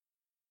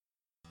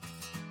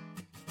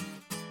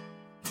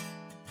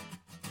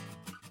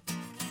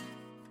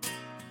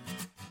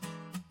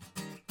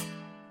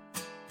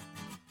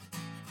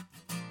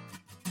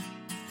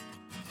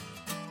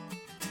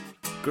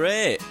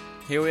Great,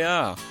 here we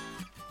are.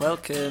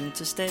 Welcome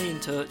to Stay in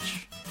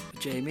Touch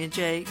with Jamie and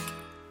Jake.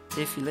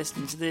 If you're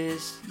listening to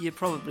this, you're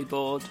probably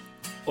bored,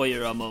 or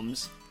you're our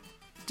mums.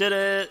 Did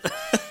it!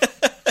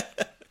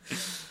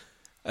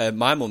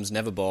 My mum's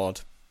never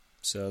bored,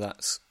 so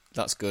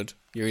that's good.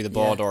 You're either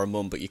bored or a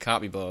mum, but you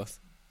can't be both.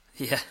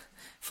 Yeah,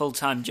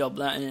 full-time job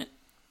that, innit?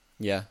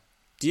 Yeah.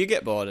 Do you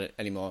get bored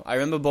anymore? I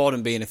remember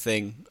boredom being a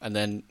thing, and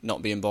then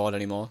not being bored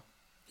anymore.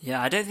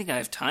 Yeah, I don't think I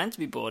have time to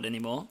be bored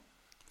anymore.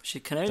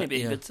 Which can only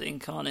be a good thing,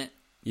 can't it?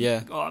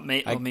 Yeah.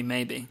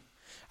 Maybe.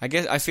 I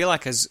guess I feel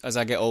like as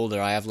I get older,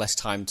 I have less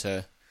time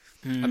to...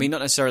 I mean, not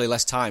necessarily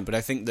less time, but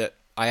I think that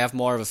I have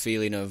more of a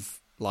feeling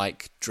of,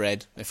 like,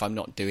 dread if I'm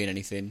not doing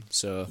anything.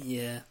 So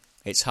yeah,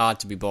 it's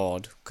hard to be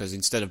bored, because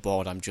instead of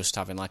bored, I'm just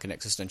having, like, an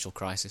existential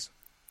crisis.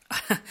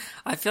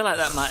 I feel like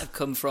that might have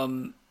come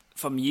from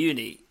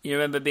uni. You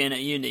remember being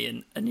at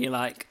uni and you're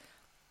like,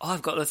 oh,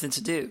 I've got nothing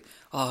to do.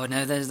 Oh,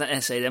 no, there's that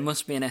essay. There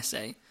must be an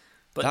essay.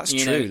 But that's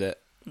true. That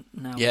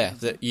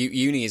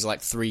uni is like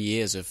 3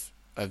 years of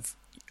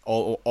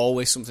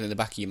always something in the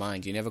back of your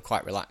mind. You never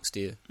quite relax,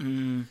 do you?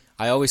 Mm.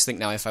 I always think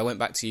now if I went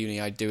back to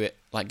uni, I'd do it,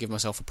 like give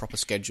myself a proper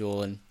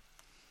schedule and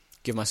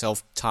give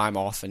myself time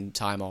off and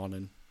time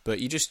on.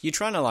 But you're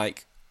trying to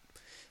like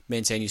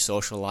maintain your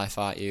social life,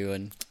 aren't you?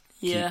 And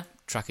keep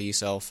track of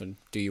yourself and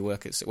do your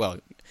work.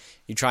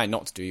 You're trying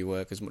not to do your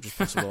work as much as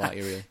possible, aren't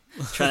you, really?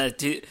 Trying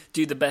to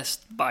do the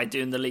best by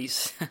doing the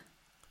least.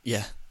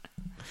 Yeah.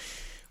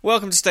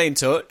 Welcome to Stay in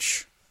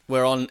Touch.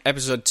 We're on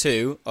episode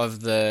 2 of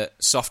the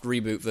soft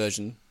reboot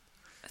version.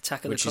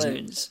 Attack of the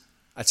Clones.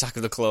 Attack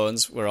of the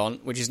Clones we're on,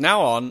 which is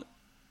now on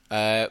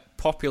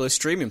popular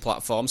streaming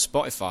platform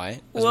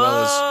Spotify. Whoa!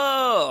 Well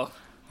as,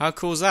 how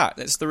cool is that?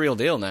 It's the real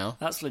deal now.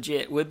 That's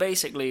legit. We're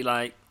basically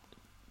like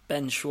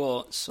Ben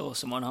Schwartz or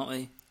someone, aren't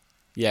we?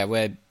 Yeah,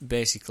 we're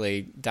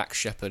basically Dax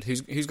Shepard.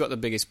 Who's got the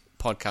biggest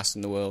podcast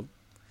in the world?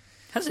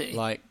 Has he?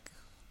 Like,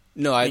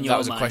 no, that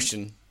was a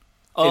question.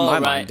 In my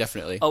mind,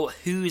 definitely. Oh,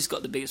 who's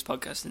got the biggest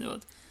podcast in the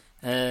world?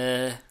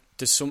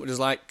 There's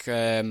like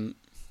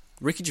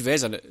Ricky Gervais.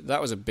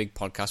 That was a big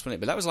podcast, wasn't it?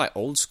 But that was like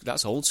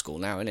that's old school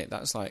now, isn't it?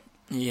 That's like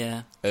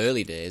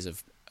early days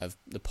of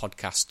the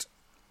podcast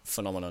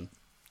phenomenon.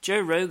 Joe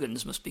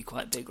Rogan's must be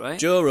quite big, right?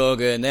 Joe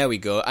Rogan, there we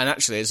go. And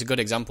actually, it's a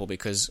good example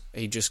because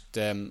he just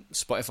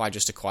Spotify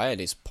just acquired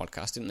his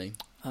podcast, didn't they?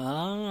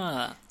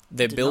 Ah,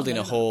 they're building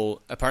a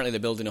whole. Apparently, they're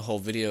building a whole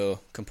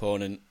video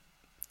component.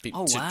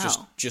 Wow!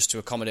 Just to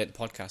accommodate the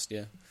podcast,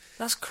 yeah.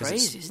 That's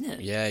crazy, isn't it?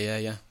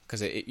 Yeah.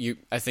 Because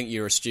I think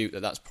you're astute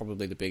that that's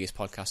probably the biggest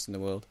podcast in the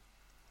world.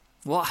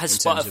 What has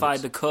Spotify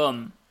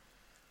become?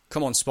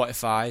 Come on,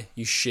 Spotify,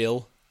 you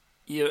shill.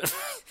 You're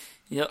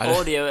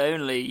audio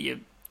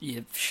only,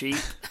 you sheep.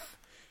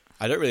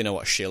 I don't really know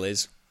what shill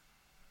is.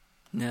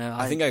 No,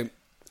 I think I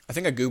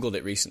googled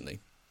it recently,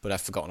 but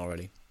I've forgotten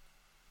already.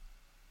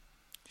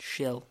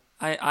 Shill.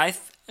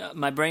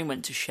 My brain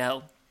went to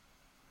shell.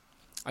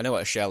 I know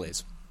what a shell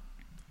is.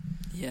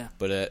 Yeah.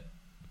 But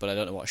I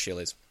don't know what a shill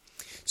is.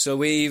 So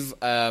we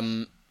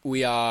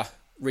are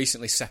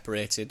recently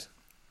separated.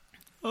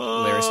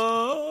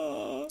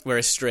 We're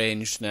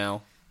estranged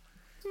now.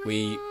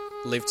 We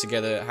lived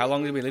together. How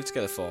long did we live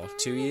together for?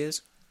 2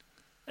 years?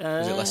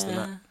 Was it less than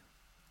that?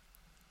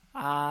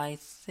 I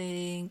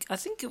think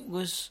it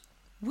was.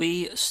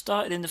 We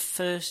started in the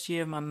first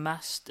year of my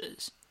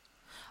masters.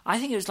 I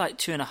think it was like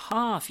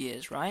 2.5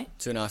 years, right?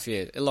 2.5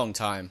 years, a long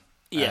time.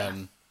 Yeah.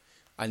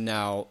 And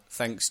now,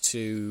 thanks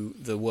to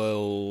the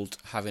world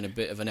having a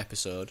bit of an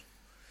episode,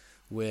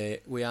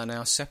 we are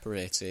now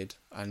separated,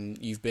 and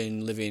you've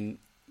been living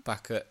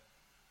back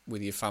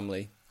with your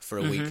family for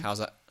a week. How's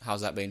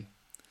that been?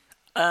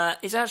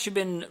 It's actually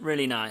been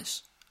really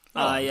nice.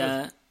 Oh,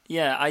 I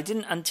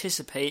didn't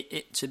anticipate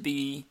it to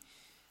be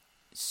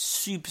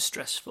super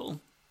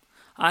stressful.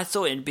 I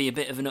thought it'd be a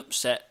bit of an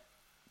upset,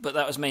 but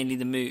that was mainly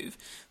the move.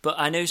 But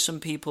I know some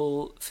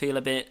people feel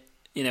a bit,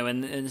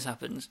 when this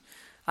happens.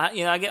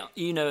 I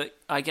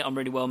get on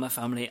really well with my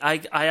family.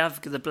 I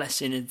have the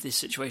blessing in this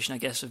situation, I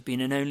guess, of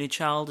being an only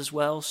child as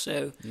well.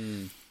 So,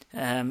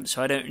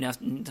 so I don't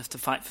have to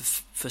fight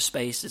for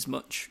space as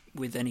much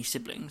with any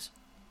siblings.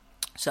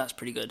 So that's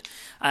pretty good.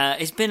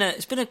 It's been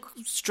a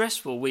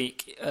stressful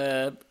week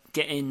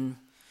getting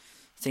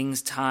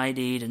things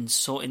tidied and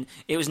sorting.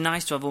 It was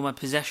nice to have all my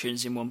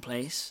possessions in one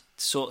place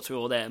to sort through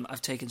all them.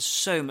 I've taken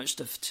so much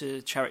stuff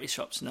to charity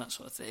shops and that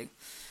sort of thing,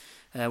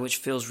 which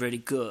feels really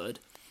good.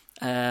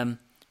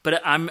 But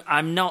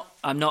I'm not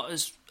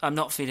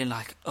feeling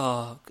like,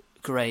 oh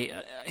great,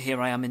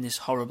 here I am in this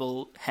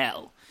horrible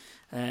hell.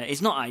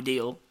 It's not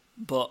ideal,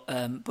 but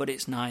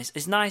it's nice.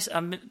 It's nice.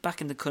 I'm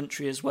back in the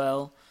country as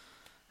well.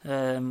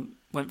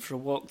 Went for a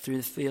walk through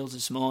the fields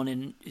this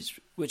morning,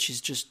 which is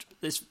just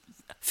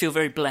feel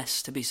very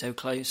blessed to be so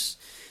close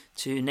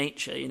to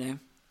nature.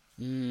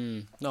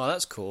 No,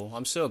 that's cool.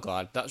 I'm so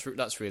glad. That's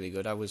really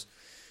good. I was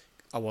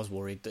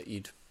worried that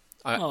you'd.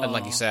 And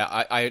like you say,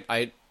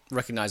 I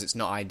recognise it's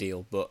not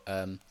ideal, but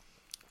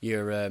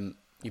your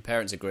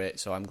parents are great,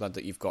 so I'm glad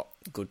that you've got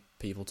good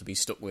people to be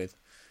stuck with.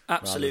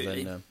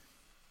 Absolutely.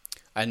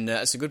 And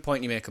it's a good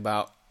point you make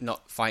about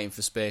not fighting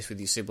for space with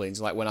your siblings.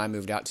 Like when I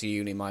moved out to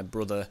uni, my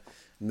brother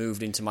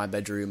moved into my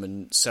bedroom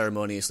and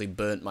ceremoniously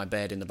burnt my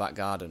bed in the back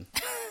garden.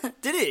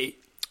 Did he?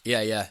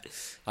 Yeah.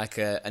 Like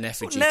an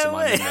effigy No to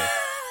my way. memory.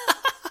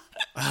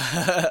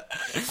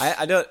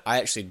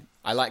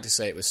 I like to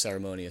say it was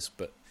ceremonious,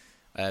 but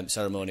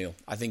ceremonial.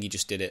 I think he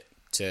just did it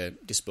to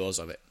dispose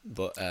of it.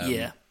 But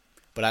Yeah.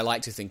 But I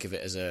like to think of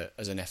it as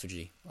an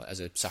effigy, as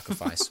a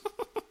sacrifice.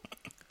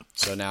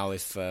 So now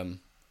if my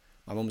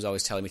mum's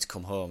always telling me to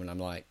come home, and I'm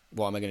like,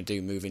 what am I going to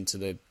do? Move into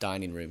the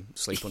dining room,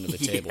 sleep under the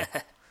table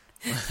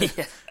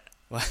Yeah.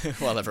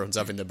 while everyone's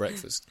having their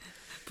breakfast.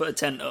 Put a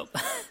tent up.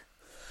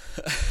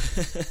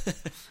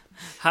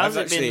 How's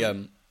it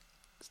been?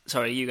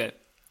 Sorry, you go.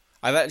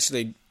 I've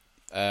actually,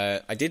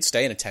 I did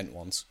stay in a tent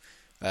once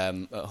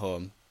at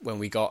home when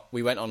we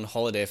went on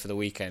holiday for the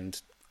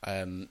weekend.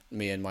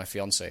 Me and my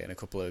fiance and a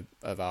couple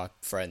of our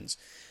friends,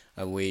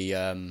 and we.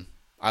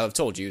 I've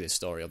told you this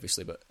story,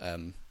 obviously, but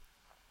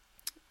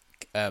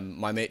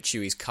my mate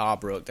Chewie's car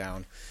broke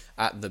down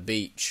at the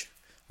beach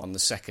on the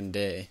second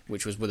day,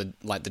 which was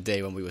the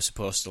day when we were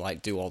supposed to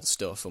do all the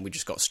stuff, and we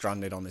just got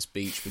stranded on this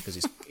beach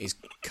because his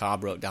car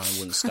broke down and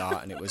wouldn't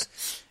start, and it was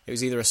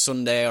either a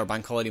Sunday or a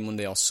bank holiday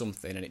Monday or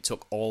something, and it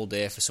took all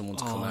day for someone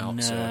to come out.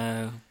 No.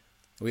 So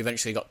we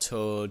eventually got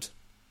towed.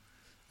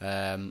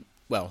 The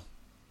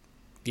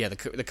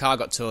car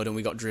got towed and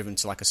we got driven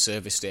to a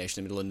service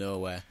station in the middle of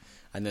nowhere,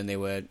 and then they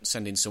were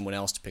sending someone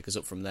else to pick us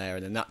up from there,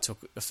 and then that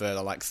took a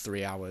further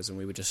 3 hours, and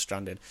we were just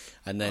stranded.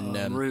 And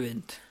then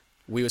ruined.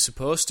 we were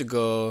supposed to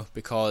go,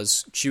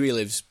 because Chewie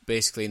lives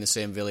basically in the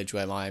same village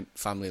where my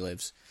family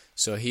lives,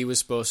 so he was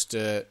supposed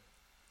to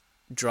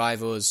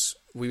drive us.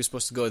 We were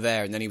supposed to go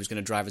there, and then he was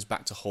going to drive us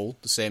back to Hull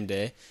the same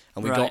day,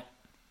 and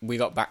we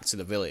got back to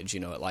the village,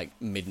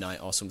 at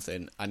midnight or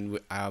something, and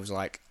I was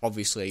like,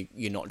 obviously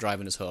you're not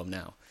driving us home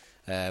now.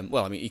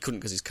 He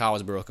couldn't because his car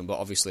was broken, but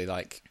obviously,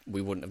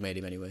 we wouldn't have made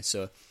him anyway.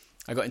 So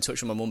I got in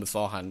touch with my mum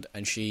beforehand,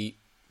 and she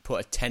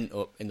put a tent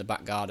up in the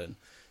back garden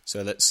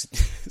so that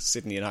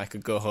Sydney and I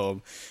could go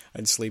home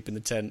and sleep in the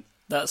tent.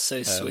 That's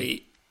so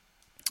sweet.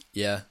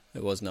 Yeah,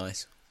 it was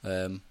nice.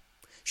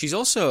 She's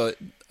also,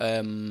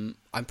 I'm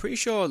pretty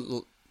sure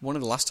one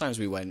of the last times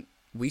we went,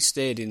 we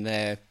stayed in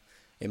there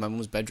in my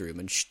mum's bedroom,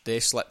 and they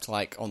slept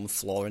on the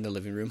floor in the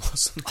living room or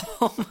something.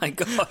 Oh my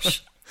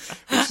gosh.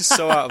 Which is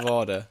so out of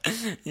order.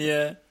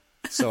 Yeah.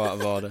 So out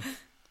of order.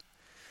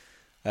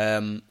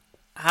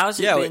 How's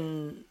it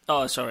been?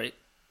 Oh, sorry.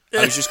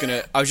 I was just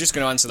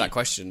gonna answer that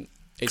question.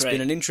 It's Great.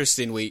 been an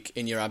interesting week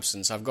in your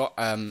absence. I've got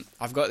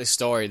this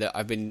story that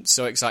I've been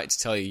so excited to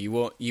tell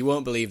you. You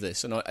won't believe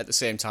this, and at the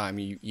same time,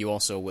 you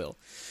also will.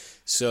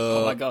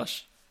 So, oh my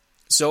gosh.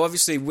 So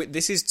obviously,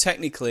 this is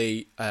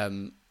technically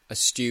a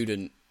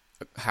student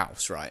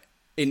house, right?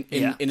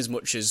 In as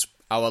much as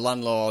our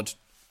landlord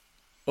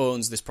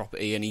owns this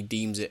property and he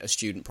deems it a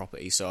student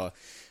property, so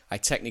I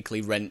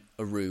technically rent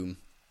a room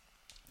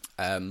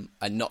and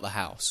not the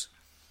house.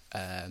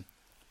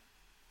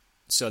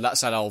 So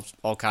that's had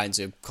all kinds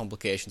of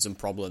complications and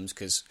problems,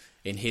 because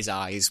in his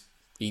eyes,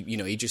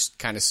 he just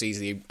kind of sees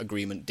the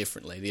arrangement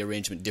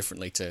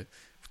differently to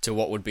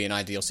what would be an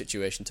ideal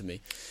situation to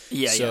me.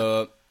 Yeah.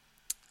 So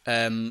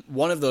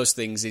one of those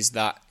things is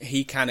that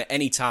he can at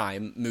any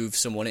time move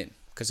someone in,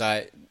 because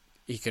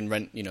he can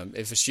rent.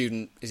 If a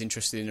student is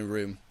interested in a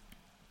room,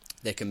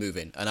 they can move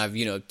in, and I've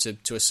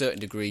to a certain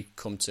degree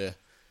come to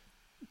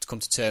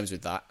terms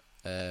with that.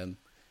 And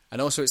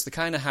also, it's the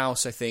kind of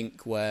house, I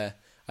think, where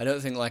I don't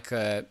think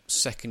a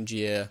second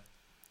year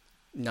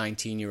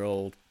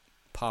 19-year-old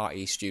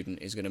party student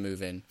is going to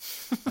move in.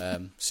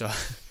 So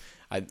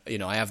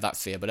I have that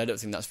fear, but I don't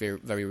think that's very,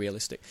 very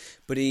realistic.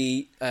 But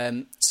he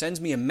sends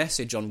me a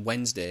message on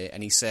Wednesday,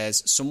 and he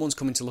says someone's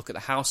coming to look at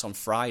the house on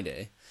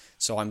Friday,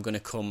 so I'm going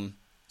to come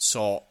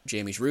sort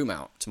Jamie's room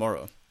out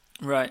tomorrow.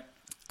 Right.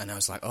 And I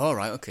was like, oh,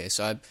 right, okay.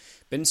 So I've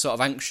been sort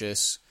of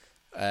anxious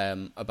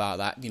about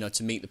that,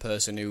 to meet the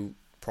person who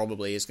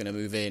probably is going to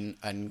move in,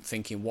 and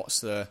thinking, what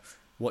do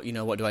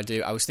I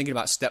do? I was thinking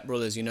about Step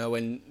Brothers,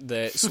 when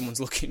someone's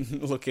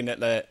looking at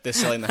they're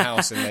selling the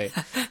house, and they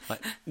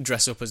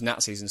dress up as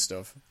Nazis and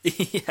stuff.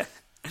 Yeah.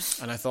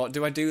 And I thought,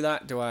 do I do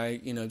that? Do I,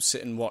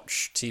 sit and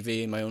watch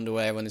TV in my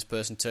underwear when this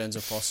person turns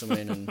up or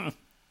something?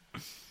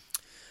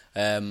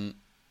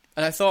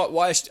 And I thought,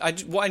 what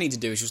I need to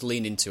do is just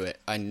lean into it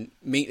and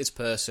meet this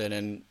person,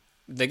 and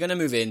they're going to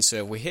move in,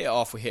 so if we hit it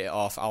off.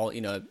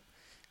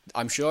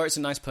 I'm sure it's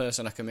a nice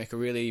person I can make a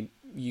really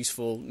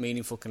useful,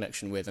 meaningful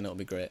connection with, and it'll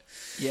be great.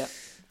 Yeah.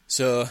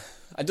 So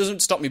it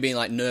doesn't stop me being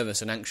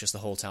nervous and anxious the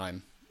whole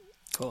time.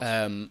 Cool.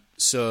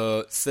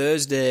 So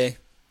Thursday,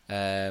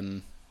 I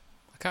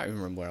can't even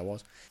remember where I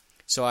was.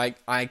 So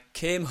I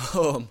came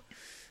home.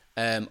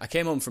 I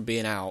came home from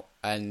being out,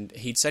 and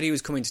he'd said he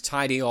was coming to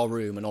tidy your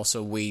room and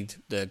also weed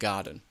the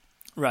garden.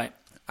 Right.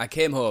 I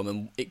came home,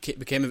 and it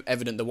became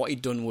evident that what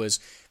he'd done was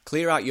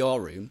clear out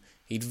your room.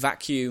 He'd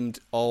vacuumed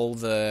all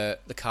the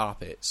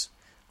carpets.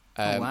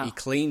 Oh, wow. He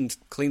cleaned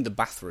the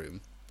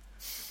bathroom.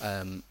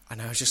 And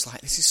I was just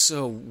like, this is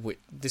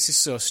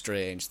so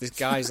strange. This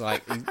guy's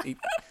like,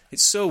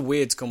 it's so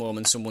weird to come home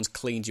and someone's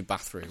cleaned your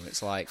bathroom.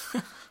 It's like,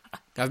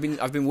 I've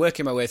been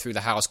working my way through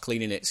the house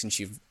cleaning it since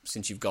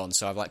you've gone.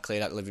 So I've like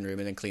cleared out the living room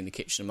and then cleaned the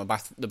kitchen, and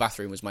the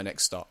bathroom was my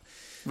next stop.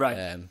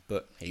 Right.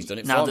 But he's done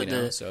it now for me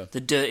that now. So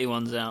the dirty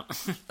one's out.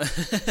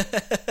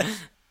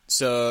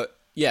 So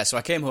yeah, so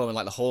I came home and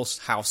like the whole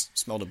house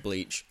smelled of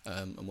bleach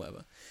and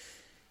whatever.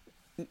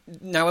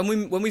 Now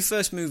when we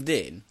first moved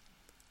in,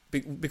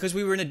 because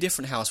we were in a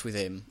different house with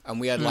him and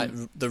we had like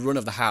the run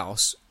of the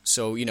house,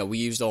 so you know we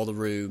used all the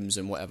rooms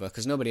and whatever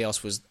because nobody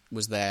else was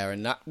there,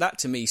 and that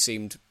to me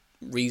seemed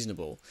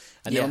reasonable.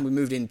 And then when we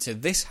moved into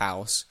this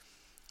house,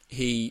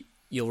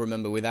 you'll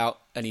remember, without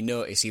any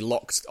notice, he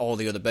locked all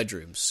the other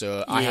bedrooms.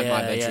 So I had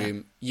my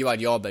bedroom, you had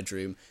your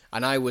bedroom,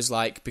 and I was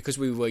like, because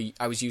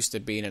I was used to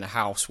being in a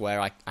house where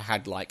I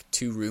had like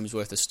 2 rooms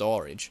worth of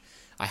storage.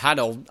 I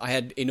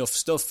had enough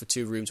stuff for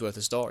 2 rooms worth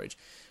of storage,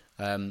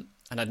 and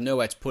I had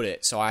nowhere to put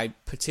it. So I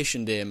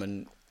petitioned him,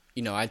 and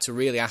you know I had to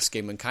really ask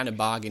him and kind of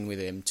bargain with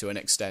him to an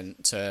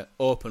extent to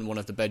open one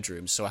of the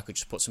bedrooms so I could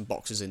just put some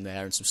boxes in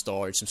there and some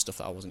storage, some stuff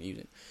that I wasn't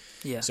using.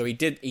 Yeah. So he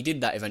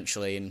did that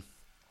eventually in.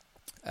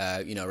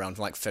 Around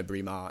like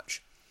February,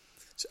 March.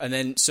 And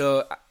then,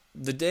 so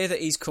the day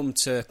that he's come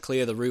to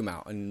clear the room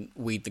out and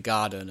weed the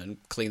garden and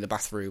clean the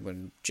bathroom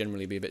and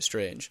generally be a bit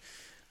strange,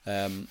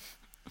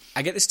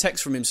 I get this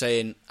text from him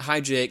saying,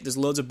 "Hi Jake, there's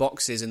loads of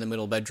boxes in the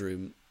middle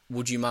bedroom.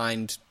 Would you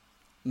mind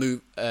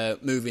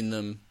moving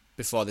them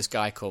before this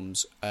guy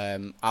comes?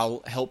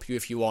 I'll help you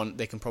if you want.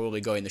 They can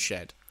probably go in the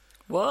shed."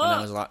 What?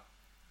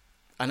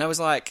 And I was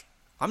like,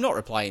 I'm not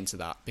replying to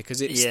that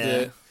because it's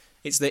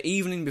the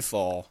evening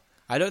before.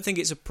 I don't think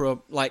it's a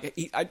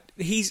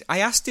I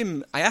asked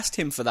him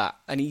for that,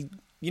 and he,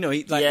 you know,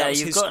 that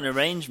was you've got an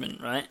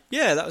arrangement, right?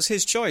 Yeah, that was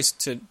his choice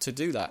to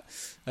do that.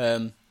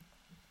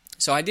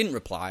 So I didn't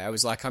reply. I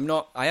was like,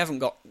 I haven't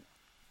got,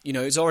 you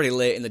know, it's already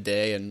late in the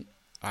day, and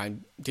I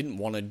didn't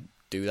want to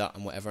do that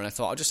and whatever. And I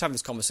thought I'll just have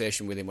this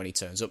conversation with him when he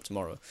turns up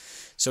tomorrow.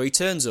 So he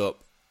turns up,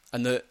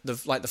 and the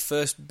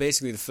first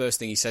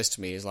thing he says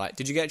to me is like,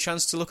 "Did you get a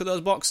chance to look at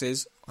those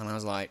boxes?" And I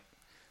was like,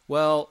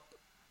 "Well,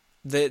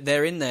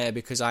 they're in there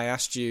because I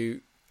asked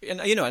you," and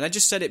you know, and I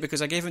just said it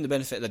because I gave him the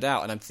benefit of the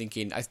doubt, and I'm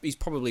thinking he's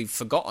probably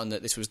forgotten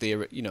that this was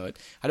the, you know,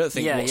 I don't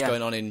think what's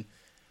going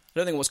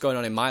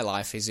on in my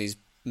life is his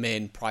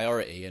main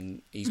priority,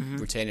 and he's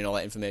retaining all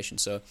that information.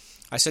 So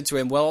I said to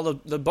him, "Well,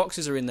 the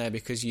boxes are in there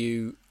because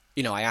you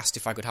know, I asked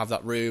if I could have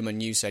that room,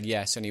 and you said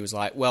yes." And he was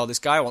like, "Well, this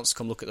guy wants to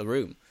come look at the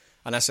room,"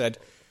 and I said,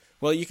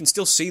 "Well, you can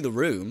still see the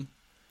room."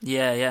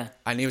 Yeah.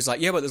 And he was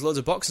like, "Yeah, but there's loads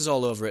of boxes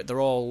all over it.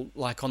 They're all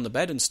like on the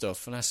bed and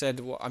stuff." And I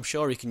said, "Well, I'm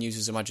sure he can use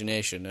his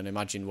imagination and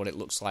imagine what it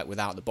looks like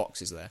without the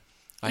boxes there."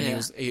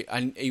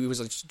 And he was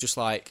just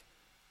like,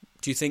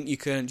 "Do you think you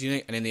can? Do you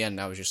think?" And in the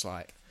end, I was just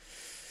like,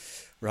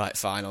 "Right,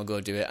 fine, I'll go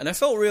do it." And I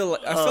felt really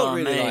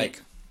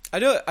like I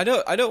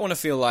don't want to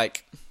feel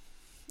like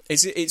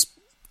it's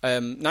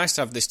nice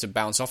to have this to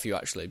bounce off you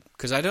actually,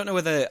 because I don't know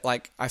whether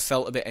like I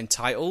felt a bit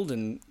entitled,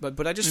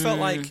 but I just felt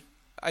like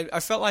I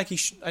felt like he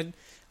should.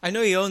 I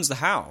know he owns the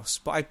house,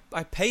 but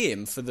I pay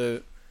him for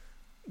the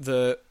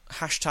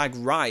hashtag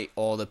right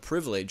or the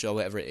privilege or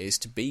whatever it is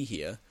to be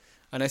here,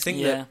 and I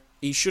think that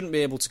he shouldn't be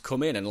able to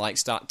come in and like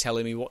start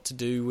telling me what to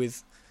do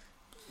with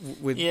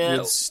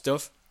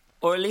stuff,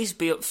 or at least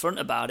be upfront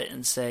about it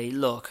and say,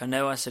 "Look, I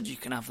know I said you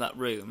can have that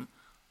room,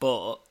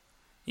 but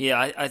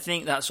I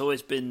think that's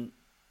always been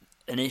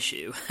an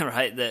issue,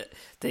 right? That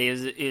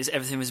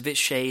everything was a bit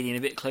shady and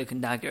a bit cloak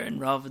and dagger, and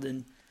rather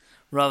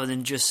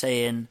than just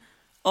saying,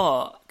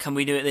 'Oh, can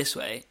we do it this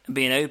way?' and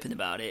being open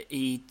about it,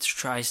 he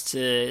tries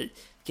to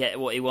get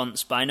what he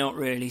wants by not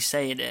really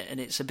saying it, and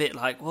it's a bit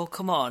like, well,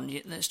 come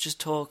on, let's just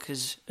talk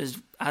as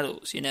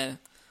adults, you know."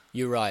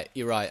 You're right.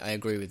 I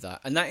agree with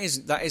that, and that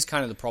is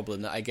kind of the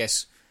problem. That I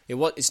guess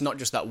it's not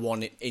just that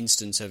one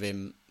instance of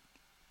him,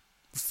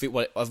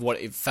 of what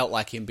it felt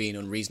like him being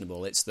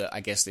unreasonable. It's that I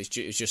guess it's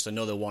just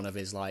another one of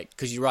his like,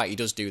 because you're right, he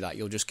does do that.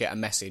 You'll just get a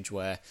message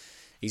where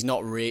he's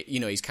not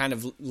he's kind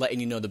of letting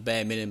you know the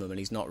bare minimum, and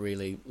he's not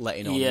really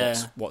letting on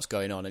what's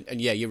going on. And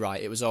yeah, you're right.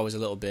 It was always a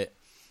little bit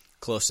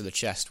close to the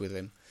chest with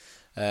him.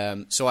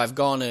 So I've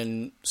gone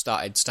and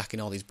started stacking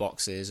all these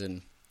boxes,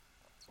 and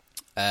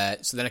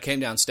so then I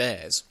came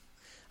downstairs,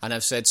 and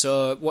I've said,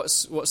 "So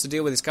what's the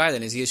deal with this guy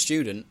then? Is he a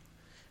student?"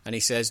 And he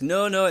says,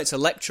 "No, it's a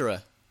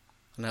lecturer."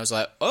 And I was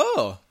like,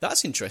 "Oh,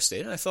 that's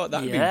interesting." And I thought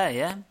that'd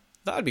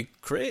be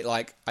great.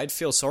 Like, I'd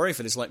feel sorry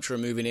for this lecturer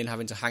moving in,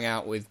 having to hang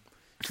out with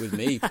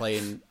me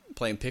playing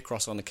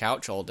Picross on the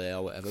couch all day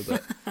or whatever,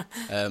 but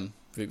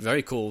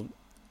very cool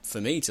for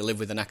me to live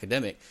with an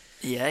academic.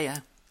 Yeah.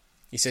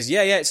 He says,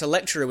 yeah, it's a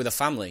lecturer with a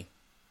family.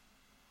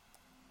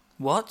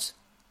 What?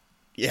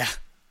 Yeah.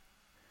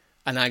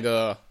 And I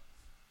go,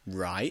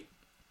 right.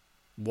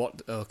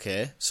 What?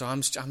 Okay. So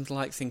I'm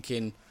like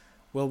thinking,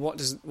 well, what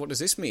does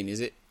this mean? Is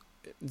it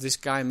this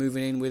guy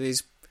moving in with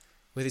his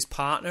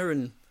partner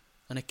and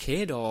a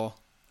kid or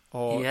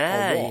what?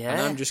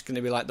 And I'm just going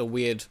to be like the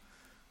weird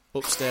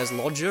upstairs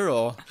lodger,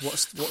 or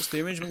what's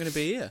the arrangement going to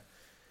be here?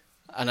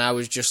 And I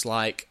was just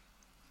like,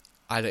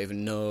 I don't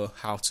even know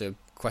how to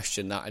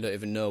question that. I don't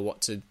even know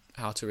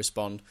how to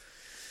respond.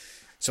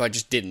 So I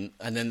just didn't.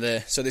 And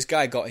then so this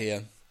guy got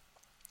here,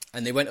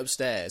 and they went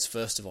upstairs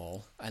first of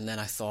all, and then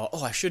I thought,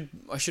 oh, I should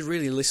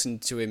really listen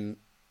to him,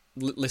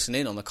 listen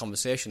in on the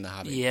conversation they're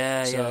having.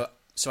 Yeah.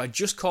 So I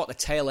just caught the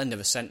tail end of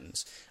a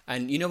sentence,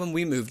 and when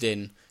we moved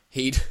in,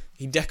 he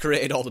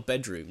decorated all the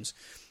bedrooms,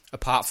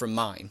 apart from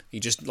mine. He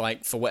just,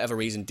 like, for whatever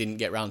reason, didn't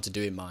get round to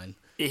doing mine.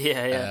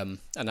 Yeah.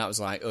 And that was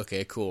like,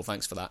 okay, cool,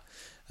 thanks for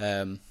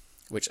that.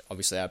 Which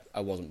obviously I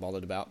wasn't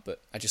bothered about,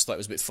 but I just thought it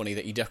was a bit funny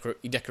that he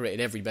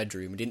decorated every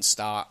bedroom. He didn't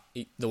start.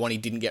 The one he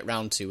didn't get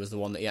round to was the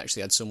one that he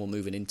actually had someone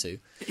moving into.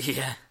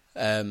 Yeah.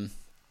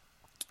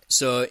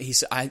 So he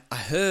said, I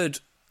heard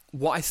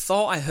what I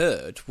thought I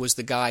heard was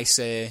the guy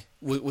say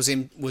was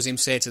him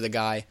say to the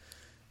guy,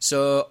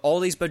 so all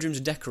these bedrooms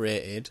are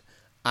decorated,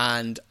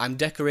 and I'm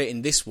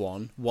decorating this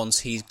one once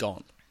he's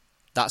gone.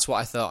 That's what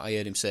I thought I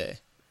heard him say.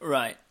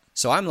 Right.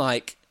 So I'm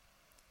like,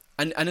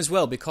 and as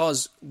well,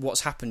 because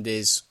what's happened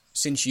is,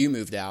 since you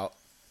moved out,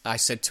 I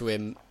said to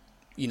him,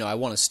 I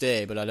want to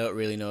stay, but I don't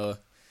really know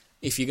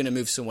if you're going to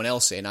move someone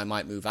else in, I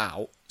might move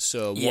out.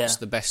 So what's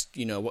the best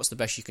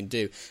you can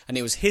do? And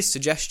it was his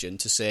suggestion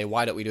to say,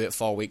 why don't we do it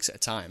 4 weeks at a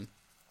time?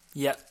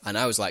 Yep. And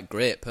I was like,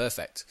 great,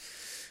 perfect.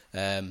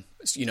 I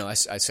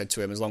said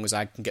to him, as long as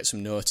I can get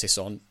some notice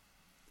on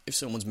if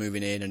someone's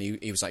moving in, and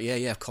he was like, yeah,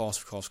 of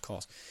course.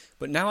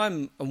 But now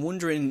I'm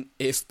wondering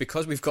if,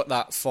 because we've got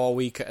that 4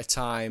 week at a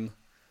time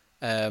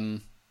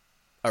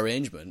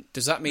arrangement,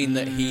 does that mean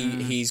that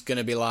he's going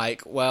to be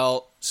like,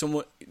 well,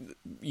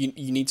 you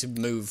need to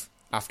move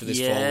after this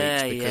 4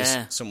 weeks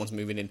because someone's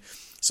moving in?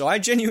 So I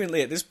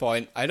genuinely, at this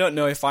point, I don't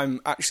know if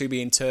I'm actually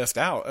being turfed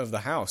out of the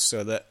house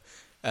so that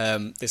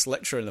this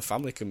lecturer and the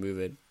family can move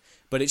in.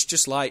 But it's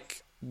just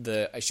like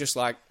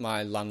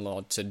my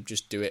landlord to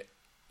just do it.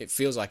 It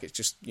feels like it's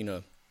just to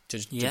do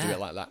it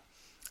like that.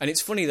 And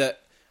it's funny that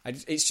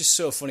it's just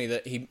so funny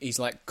that he's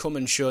like come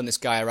and shown this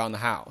guy around the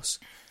house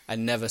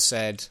and never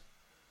said,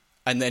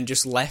 and then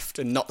just left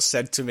and not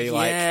said to me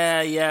like,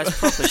 yeah, it's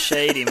proper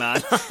shady,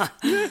 man.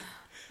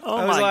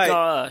 Oh my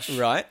gosh,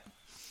 right.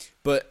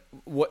 But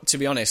to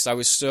be honest,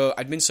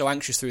 I'd been so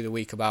anxious through the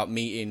week about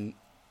meeting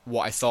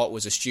what I thought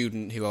was a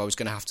student who I was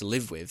going to have to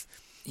live with.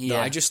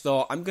 Yeah. I just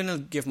thought, I'm going to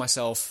give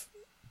myself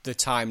the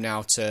time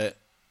now to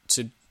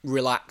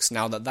relax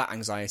now that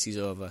anxiety's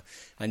over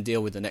and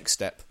deal with the next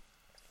step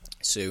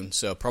soon.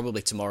 So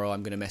probably tomorrow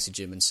I'm going to message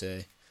him and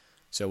say,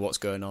 so what's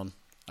going on?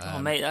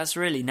 Mate, that's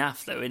really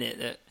naff though, isn't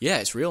it? Yeah,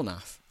 it's real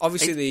naff.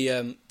 Obviously,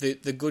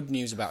 the good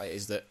news about it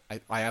is that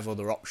I have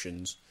other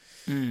options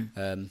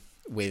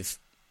with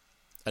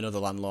another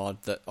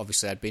landlord that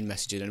obviously I'd been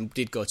messaging and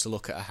did go to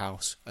look at a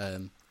house.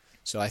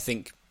 So I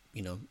think,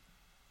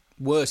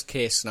 worst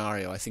case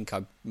scenario, I think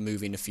I'm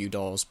moving a few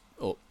doors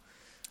up,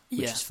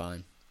 which is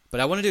fine. But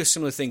I want to do a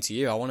similar thing to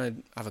you. I want to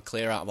have a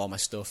clear out of all my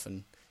stuff,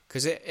 and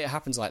because it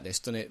happens like this,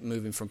 doesn't it?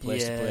 Moving from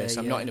place to place.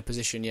 I'm not in a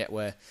position yet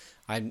where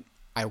I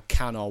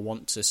can or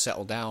want to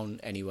settle down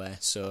anywhere.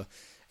 So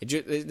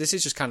this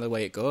is just kind of the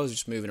way it goes,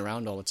 just moving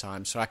around all the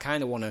time. So I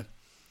kind of want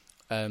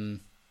to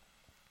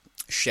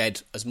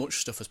shed as much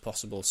stuff as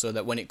possible, so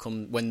that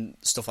when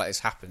stuff like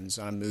this happens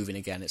and I'm moving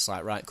again, it's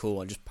like, right,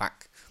 cool, I just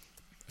pack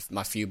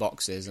my few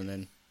boxes and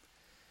then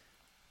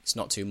it's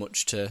not too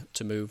much to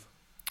move.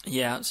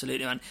 Yeah,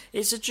 absolutely, man.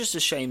 It's just a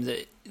shame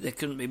that there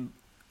couldn't be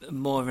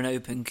more of an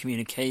open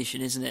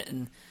communication, isn't it?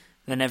 And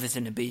then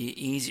everything would be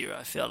easier,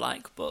 I feel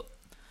like. But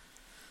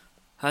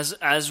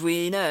as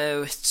we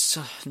know, it's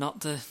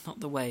not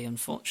the way,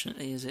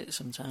 unfortunately, is it?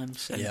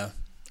 Sometimes. So. Yeah,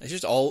 it's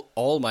just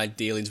all my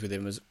dealings with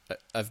him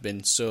have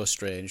been so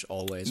strange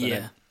always.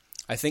 Yeah.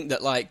 I think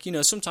that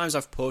sometimes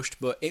I've pushed,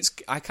 but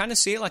I kind of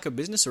see it like a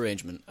business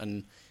arrangement,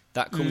 and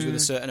that comes with a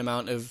certain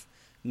amount of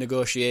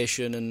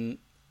negotiation and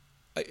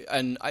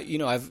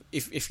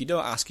if you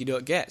don't ask, you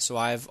don't get. So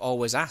I've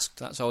always asked.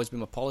 That's always been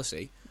my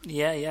policy.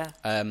 Yeah.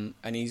 And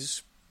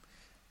he's,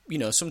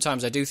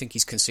 sometimes I do think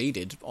he's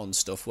conceded on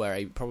stuff where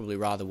he probably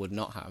rather would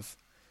not have.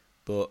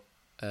 But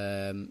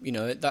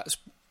that's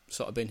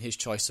sort of been his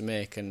choice to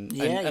make. And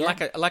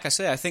like I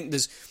say, I think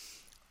there's,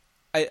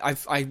 I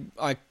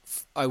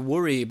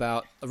worry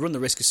about. I run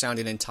the risk of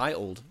sounding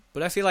entitled,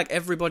 but I feel like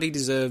everybody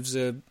deserves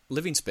a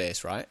living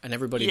space, right? And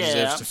everybody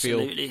deserves to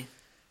feel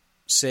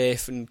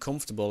safe and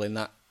comfortable in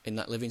that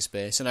living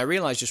space. And I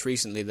realised just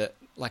recently that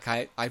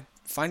I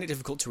find it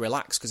difficult to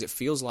relax because it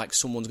feels like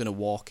someone's going to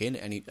walk in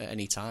at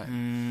any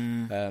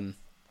time. And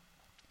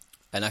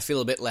I feel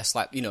a bit less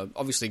like,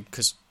 obviously,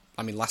 because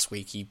last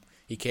week he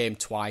came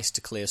twice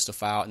to clear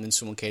stuff out, and then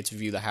someone came to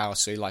view the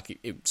house, so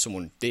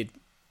someone did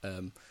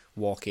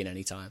walk in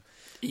any time.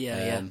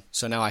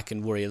 So now I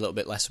can worry a little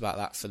bit less about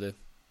that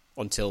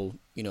until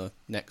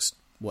next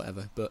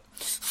whatever. But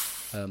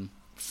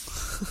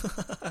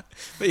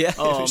but yeah, it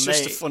was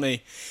just a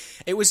funny.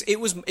 It was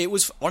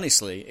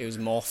honestly, it was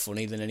more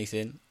funny than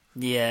anything.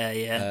 Yeah.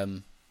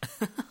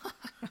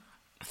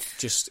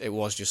 It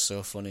was just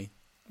so funny.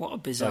 What a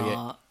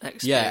bizarre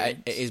experience. Yeah,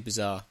 it is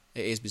bizarre.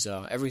 It is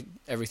bizarre.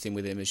 Everything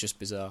with him is just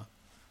bizarre.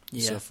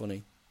 Yeah. So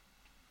funny.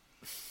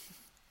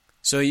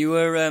 So you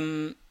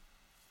were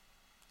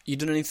you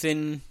done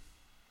anything?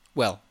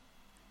 Well,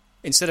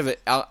 instead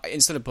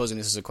of posing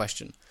this as a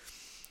question,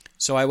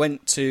 so I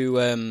went to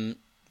the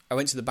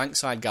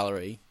Bankside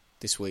Gallery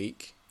this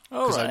week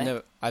because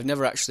I've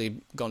never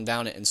actually gone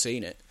down it and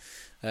seen it.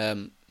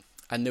 And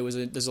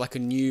there's like a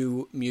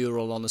new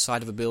mural on the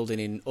side of a building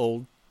in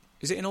Old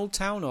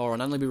Town or on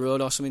Anleby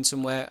Road or something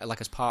somewhere, like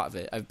as part of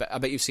it. I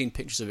bet you've seen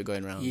pictures of it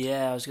going around.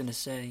 Yeah, I was going to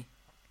say.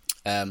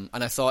 And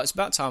I thought it's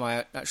about time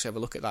I actually have a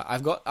look at that.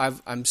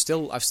 I've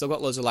still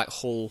got loads of like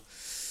Hull,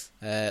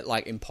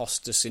 like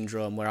imposter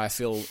syndrome where I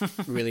feel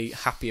really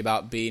happy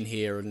about being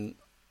here and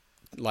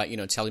like, you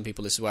know, telling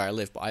people this is where I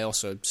live, but I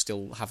also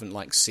still haven't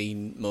like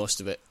seen most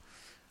of it.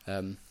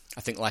 I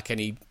think like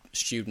any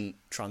student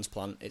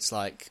transplant, it's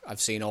like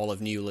I've seen all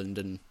of Newland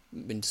and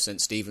been to St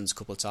Stephen's a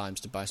couple of times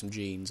to buy some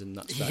jeans, and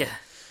that's about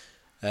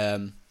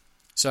it.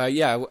 So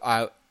yeah,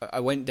 I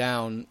went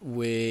down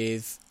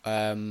with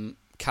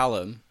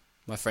Callum,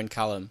 my friend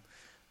Callum,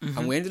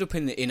 and we ended up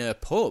in a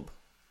pub,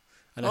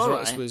 and I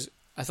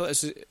thought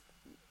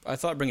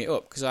I'd bring it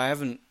up because I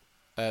haven't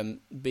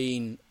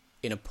been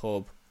in a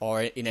pub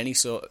or in any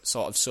sort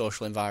of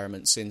social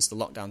environment since the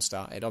lockdown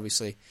started.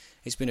 Obviously,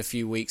 it's been a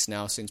few weeks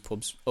now since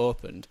pubs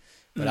opened,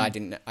 but I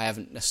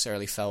haven't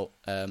necessarily felt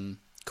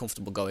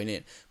comfortable going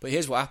in. But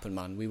here's what happened,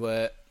 man. We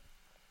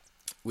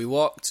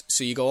walked.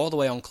 So you go all the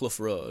way on Clough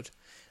Road,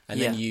 and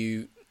then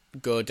you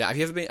go down.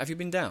 Have you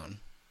been down?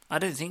 I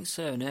don't think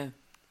so. No.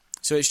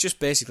 So it's just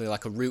basically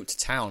like a route to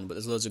town, but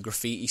there's loads of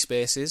graffiti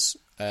spaces.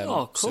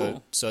 Oh,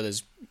 cool. So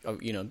there's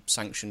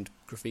sanctioned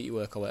graffiti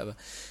work or whatever.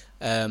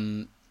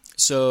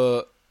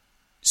 So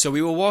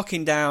we were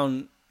walking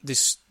down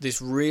this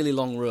really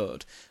long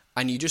road,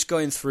 and you're just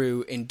going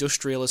through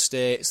industrial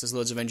estates. There's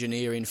loads of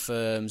engineering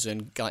firms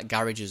and like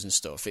garages and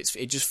stuff.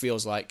 It just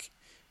feels like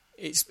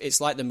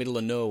it's like the middle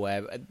of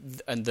nowhere,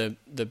 and the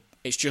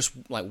it's just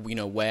like, you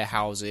know,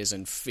 warehouses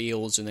and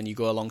fields, and then you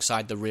go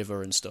alongside the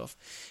river and stuff.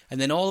 And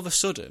then all of a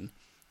sudden,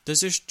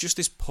 there's just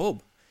this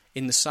pub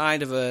in the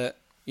side of a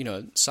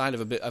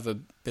bit of a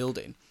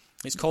building.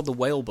 It's called the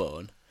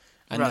Whalebone,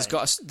 and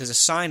there's a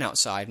sign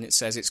outside, and it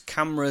says it's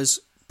Cameras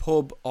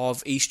Pub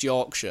of East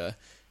Yorkshire,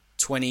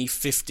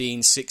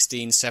 2015,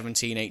 16,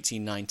 17,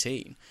 18,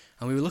 19.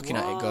 And we were looking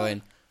at it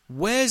going,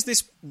 Where's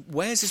this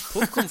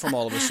pub come from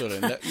all of a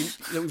sudden that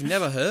we've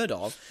never heard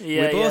of?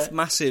 We're both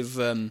massive.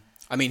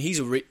 I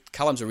mean,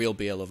 Callum's a real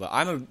beer lover.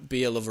 I'm a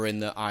beer lover in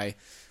that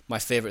my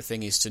favourite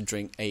thing is to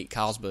drink 8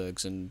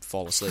 Carlsbergs and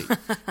fall asleep.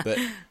 But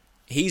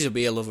he's a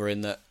beer lover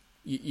in that,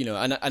 you know,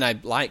 and I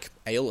like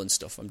ale and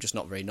stuff. I'm just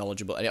not very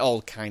knowledgeable, and it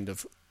all kind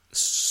of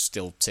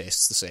still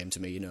tastes the same to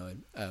me, you know.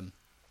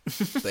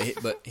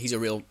 But he's a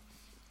real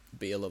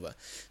beer lover.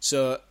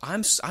 So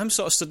I'm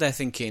sort of stood there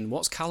thinking,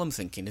 what's Callum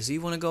thinking? Does he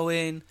want to go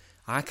in?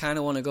 I kind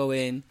of want to go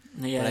in,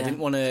 but I didn't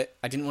want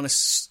to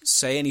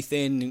say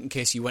anything in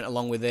case you went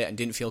along with it and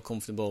didn't feel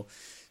comfortable.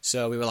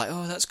 So we were like,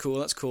 oh, that's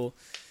cool.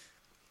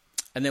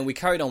 And then we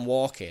carried on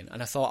walking,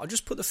 and I thought, I'll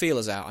just put the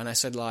feelers out. And I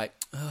said, like,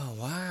 oh,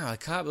 wow, I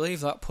can't believe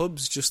that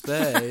pub's just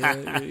there.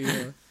 You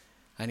know?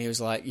 And he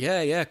was like,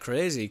 yeah,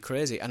 crazy.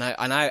 And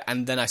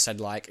then I said,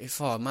 like,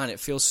 oh man,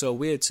 it feels so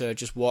weird to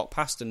just walk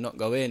past and not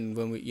go in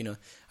when we, you know.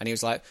 And he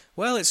was like,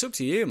 well, it's up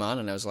to you, man.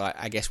 And I was like,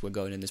 I guess we're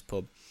going in this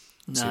pub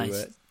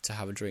to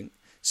have a drink.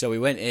 So we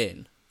went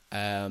in,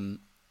 and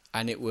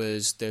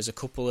there's a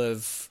couple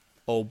of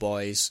old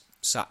boys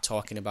sat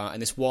talking about,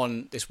 and this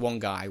one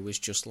guy was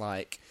just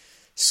like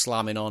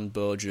slamming on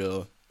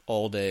Bojo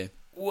all day.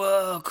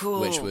 Whoa,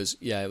 cool! Which was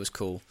it was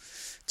cool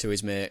to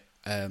his mate.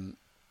 And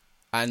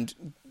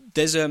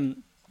there's you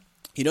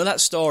know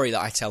that story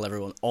that I tell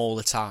everyone all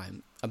the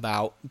time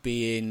about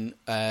being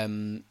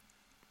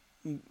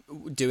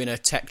doing a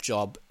tech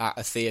job at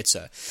a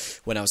theatre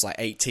when I was like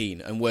 18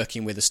 and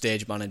working with a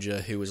stage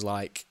manager who was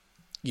like,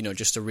 you know,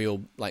 just a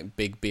real like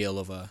big beer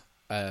lover.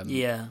 And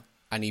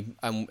he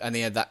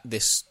had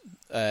this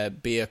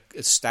beer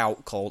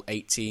stout called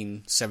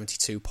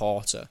 1872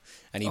 Porter,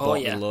 and he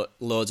bought me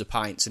loads of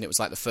pints, and it was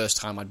like the first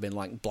time I'd been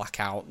like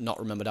blackout, not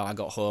remembered how I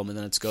got home, and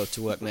then had to go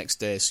to work next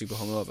day super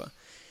hungover.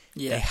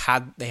 Yeah,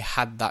 they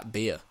had that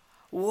beer.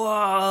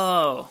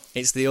 Whoa!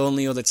 It's the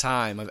only other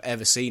time I've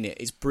ever seen it.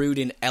 It's brewed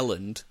in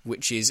Elland,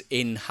 which is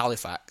in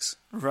Halifax.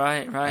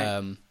 Right.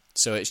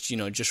 So it's, you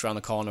know, just around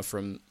the corner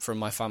from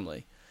my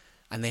family.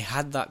 And they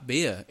had that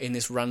beer in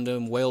this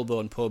random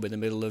Whalebone pub in the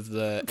middle of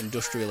the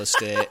industrial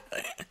estate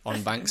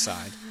on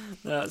Bankside.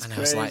 That's and crazy. I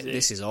was like,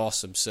 this is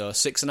awesome. So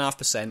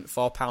 6.5%,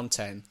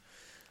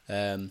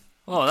 £4.10.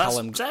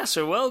 That's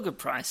a well good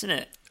price, isn't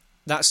it?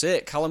 That's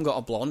it. Callum got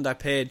a blonde. I've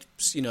paid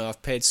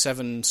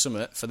 $7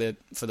 summit for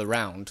the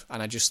round,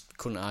 and I just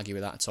couldn't argue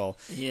with that at all.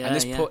 Yeah, and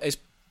this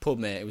pub,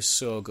 mate, it was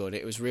so good.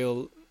 It was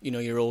real, you know,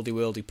 your oldie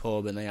worldy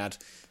pub, and they had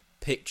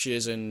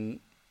pictures and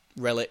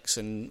relics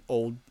and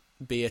old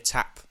beer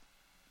tap,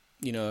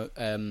 you know,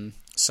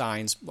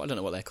 signs. Well, I don't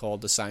know what they're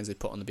called, the signs they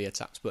put on the beer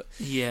taps, but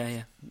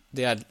Yeah.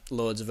 they had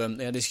loads of them.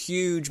 They had this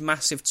huge,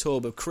 massive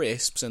tub of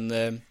crisps, and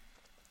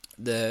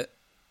the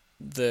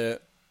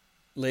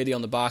lady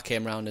on the bar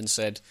came round and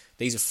said,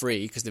 these are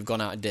free because they've gone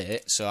out of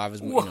date, so I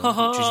was, Whoa, as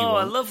much as you I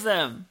want. love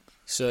them.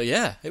 So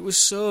yeah, it was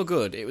so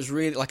good. It was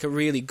really like a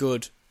really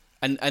good,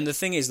 and the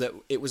thing is that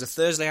it was a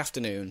Thursday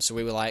afternoon, so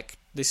we were like,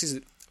 this is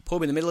a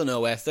pub in the middle of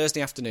nowhere,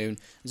 Thursday afternoon,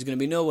 there's going to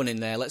be no one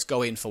in there, let's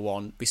go in for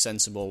one, be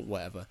sensible,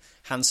 whatever.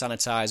 Hand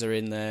sanitizer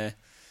in there.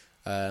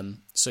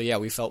 So yeah,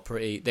 we felt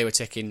pretty, they were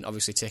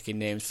obviously taking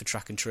names for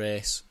track and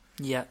trace.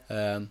 Yeah.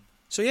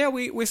 So yeah,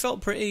 we felt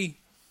pretty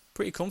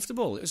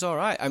comfortable. It was all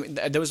right. I mean,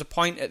 there was a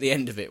point at the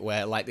end of it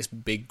where like this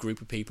big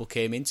group of people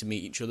came in to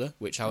meet each other,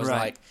 which I was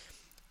like,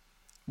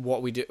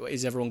 what we do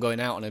is everyone going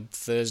out on a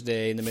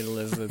Thursday in the middle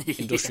of an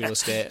industrial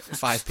estate at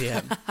 5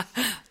 p.m.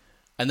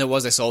 And there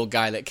was this old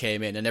guy that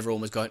came in, and everyone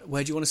was going,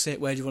 where do you want to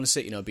sit? Where do you want to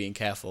sit? You know, being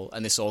careful.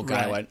 And this old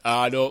guy went,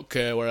 I don't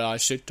care where I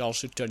sit, I'll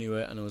sit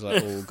anywhere. And I was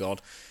like, oh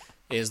God,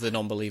 here's the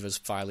non-believers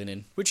filing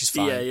in, which is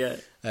fine.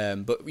 Yeah.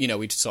 But you know,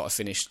 we'd sort of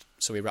finished,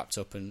 so we wrapped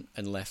up and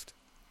left.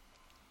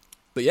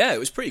 But yeah, it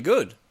was pretty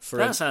good.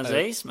 That sounds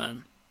ace,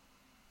 man.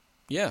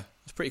 Yeah, it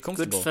was pretty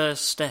comfortable. Good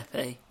first step,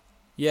 eh?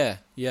 Yeah.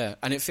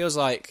 And it feels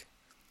like,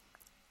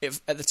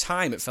 at the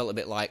time, it felt a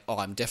bit like, oh,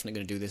 I'm definitely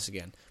going to do this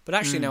again. But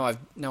actually, now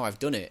I've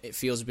done it, it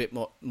feels a bit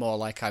more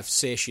like I've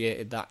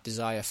satiated that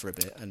desire for a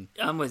bit, and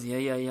I'm with you.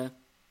 Yeah.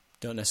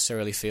 don't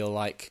necessarily feel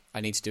like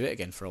I need to do it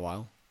again for a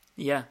while.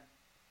 Yeah.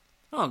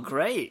 Oh,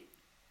 great!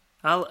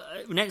 I'll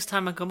next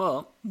time I come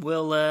up,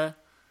 we'll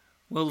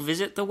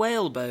visit the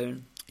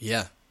Whalebone.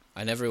 Yeah.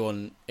 And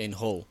everyone in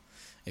Hull,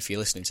 if you're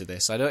listening to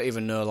this, I don't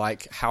even know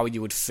like how you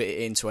would fit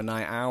it into a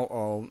night out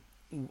or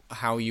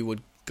how you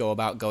would go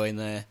about going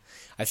there.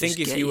 I think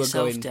Just if you were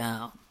going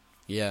down.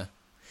 Yeah.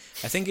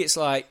 I think it's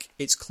like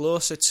it's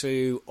closer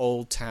to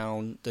Old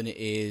Town than it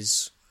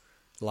is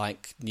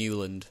like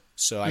Newland.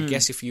 So I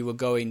guess if you were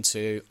going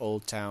to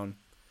Old Town,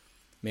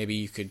 maybe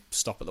you could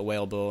stop at the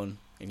Whalebone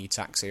in your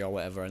taxi or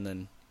whatever, and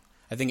then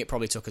I think it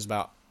probably took us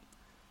about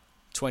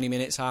 20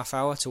 minutes, half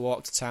hour to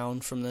walk to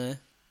town from there.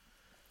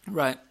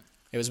 Right.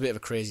 It was a bit of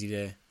a crazy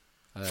day.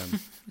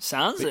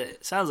 Sounds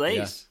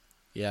ace.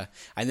 Yeah.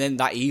 And then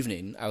that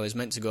evening, I was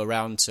meant to go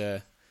round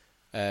to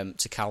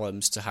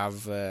Callum's to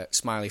have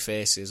smiley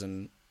faces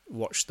and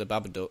watch the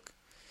Babadook.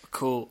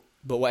 Cool.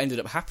 But what ended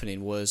up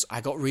happening was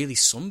I got really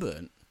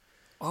sunburnt.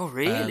 Oh,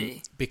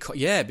 really?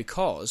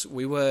 Because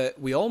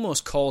we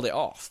almost called it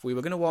off. We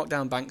were going to walk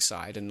down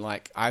Bankside, and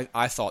like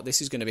I thought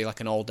this is going to be like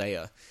an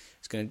all-dayer.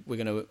 We're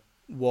going to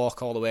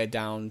walk all the way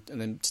down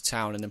and then to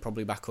town and then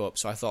probably back up.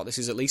 So I thought this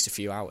is at least a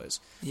few hours.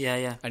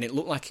 Yeah. And it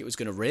looked like it was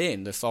going to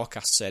rain. The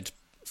forecast said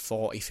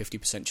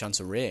 40-50%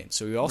 chance of rain.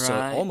 So we also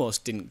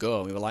almost didn't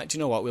go. We were like, do you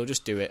know what? We'll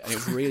just do it. And it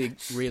was really,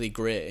 really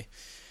grey.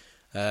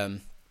 But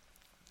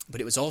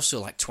it was also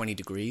like 20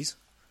 degrees.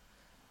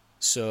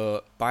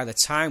 So by the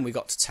time we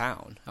got to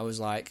town, I was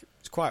like,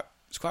 it's quite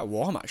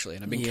warm actually.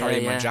 And I've been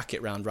carrying my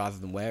jacket around rather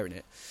than wearing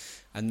it.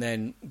 And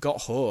then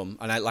got home,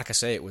 and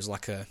it was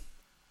like a.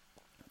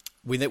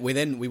 We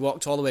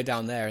walked all the way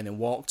down there and then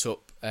walked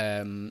up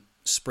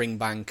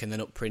Springbank and then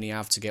up Prinny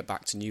Ave to get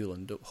back to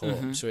Newland up home.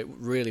 Mm-hmm. So it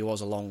really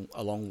was a long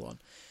one.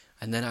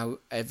 And then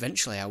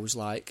eventually I was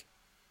like,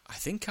 I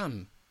think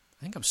I'm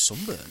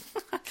sunburned.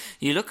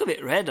 You look a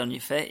bit red on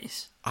your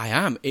face. I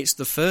am. It's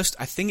the first.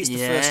 I think it's the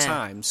first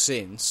time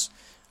since,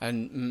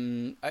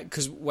 and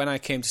because when I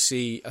came to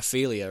see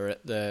Ophelia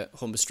at the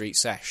Humber Street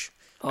Sesh,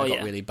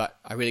 I really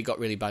got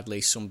really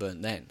badly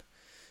sunburnt then.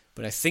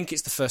 But I think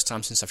it's the first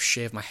time since I've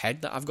shaved my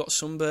head that I've got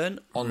sunburn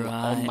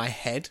on my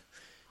head,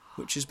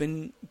 which has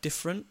been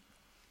different.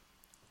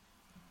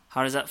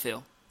 How does that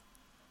feel?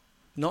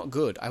 Not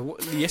good. I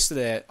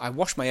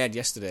washed my head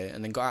yesterday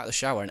and then got out of the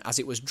shower, and as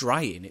it was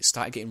drying, it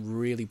started getting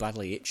really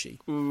badly itchy.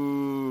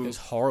 Ooh. It was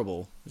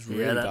horrible. It was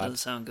really bad. Yeah, that doesn't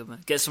sound good,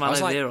 man. Get some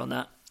aloe vera on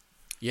that.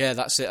 Yeah,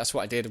 that's it. That's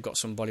what I did. I've got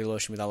some body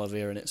lotion with aloe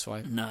vera in it, so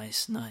I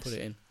nice. put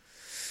it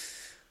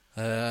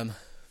in.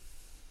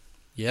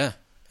 Yeah.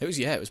 It was,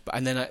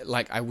 and then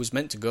I was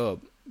meant to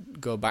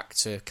go back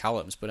to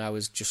Callum's, but I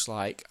was just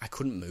like, I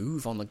couldn't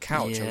move on the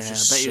couch. Yeah, I was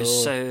just I bet you were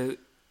so...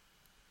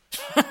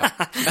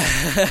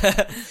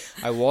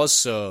 I was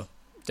so,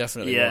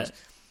 definitely was.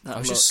 I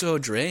was just so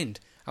drained.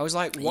 I was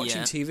like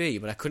watching TV,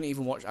 but I couldn't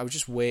even watch. I was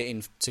just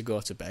waiting to go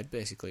to bed,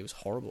 basically. It was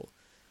horrible.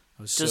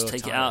 I was It does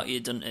take tired. it out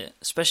you, doesn't it?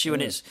 Especially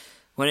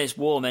when it's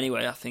warm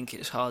anyway, I think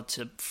it's hard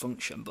to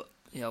function, but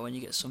yeah, when you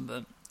get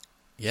sunburnt.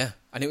 Yeah,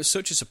 and it was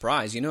such a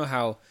surprise. You know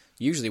how...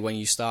 Usually when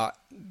you start,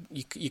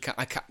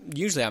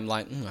 usually I'm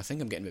like, I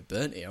think I'm getting a bit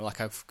burnt here. Like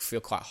I feel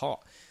quite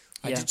hot.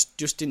 I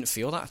just didn't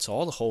feel that at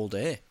all the whole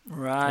day.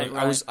 Right.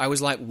 I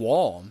was like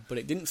warm, but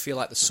it didn't feel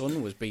like the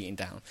sun was beating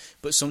down.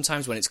 But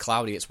sometimes when it's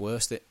cloudy, it's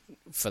worse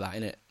for that,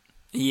 innit?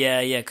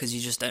 Yeah, because you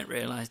just don't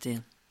realise, do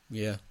you?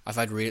 Yeah, I've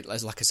had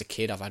as a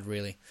kid, I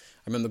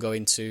remember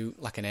going to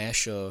like an air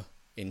show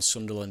in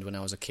Sunderland when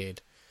I was a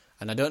kid,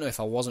 and I don't know if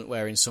I wasn't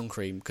wearing sun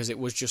cream because it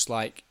was just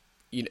like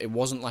it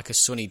wasn't like a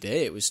sunny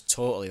day. It was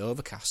totally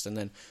overcast. And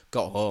then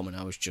got home and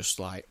I was just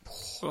like,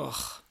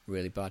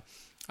 really bad.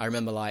 I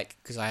remember like,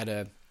 because I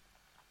had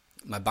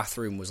my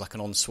bathroom was like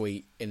an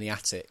ensuite in the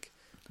attic,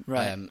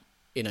 Right.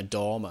 In a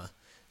dormer.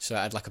 So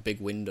I had like a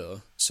big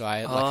window. So I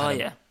had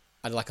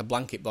I had like a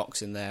blanket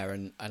box in there,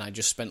 and I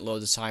just spent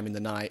loads of time in the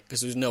night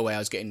because there was no way I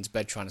was getting into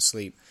bed trying to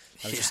sleep.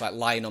 I was just like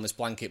lying on this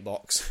blanket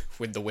box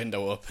with the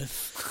window open,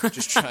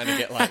 just trying to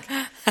get like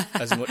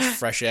as much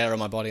fresh air on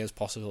my body as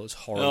possible. It was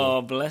horrible.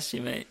 Oh, bless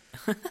you, mate.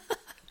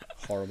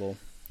 Horrible.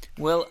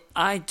 Well,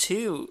 I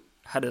too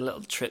had a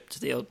little trip to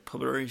the old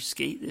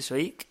Pubberooski this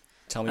week.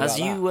 Tell me As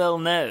about that. As you well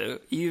know,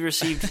 you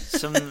received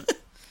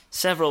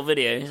several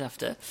videos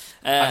after.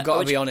 I've got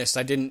to be honest,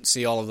 I didn't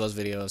see all of those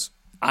videos.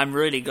 I'm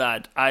really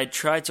glad. I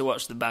tried to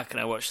watch the back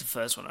and I watched the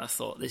first one and I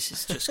thought this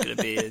is just going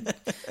to be a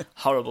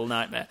horrible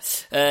nightmare.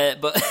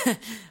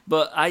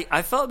 But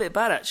I felt a bit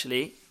bad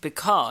actually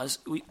because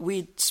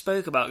we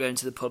spoke about going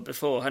to the pub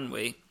before, hadn't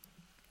we?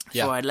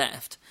 Before I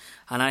left.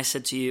 And I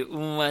said to you,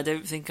 I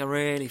don't think I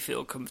really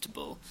feel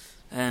comfortable.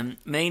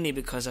 Mainly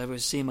because I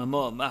was seeing my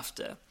mum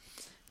after.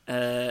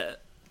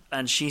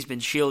 And she's been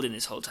shielding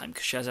this whole time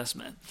because she has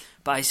asthma.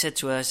 But I said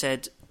to her,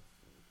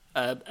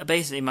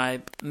 basically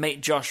my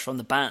mate Josh from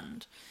the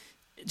band,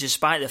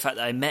 despite the fact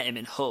that I met him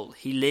in Hull,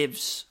 he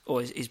lives,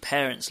 or his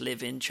parents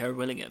live in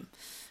Cherwillingham,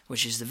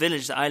 which is the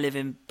village that I live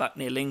in back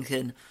near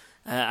Lincoln,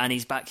 and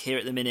he's back here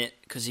at the minute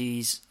because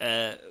he's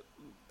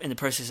in the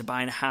process of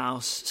buying a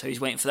house, so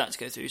he's waiting for that to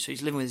go through, so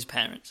he's living with his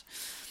parents.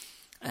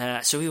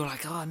 So we were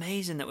like, oh,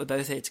 amazing that we're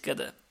both here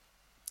together.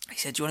 He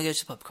said, do you want to go to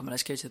the pub? Come on,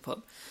 let's go to the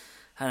pub.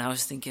 And I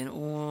was thinking,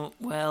 oh,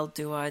 well,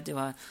 do I?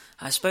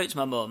 I spoke to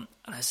my mum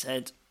and I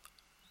said,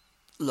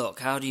 look,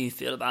 how do you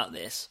feel about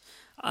this?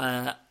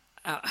 How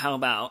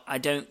about I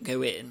don't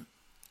go in?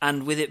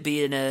 And with it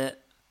being there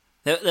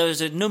was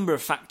a number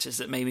of factors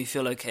that made me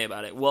feel okay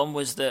about it. One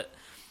was that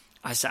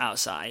I sat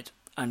outside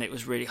and it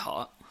was really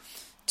hot.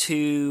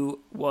 Two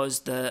was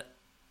that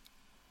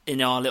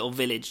in our little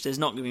village, there's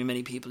not going to be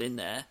many people in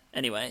there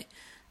anyway.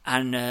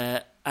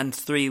 And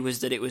three was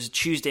that it was a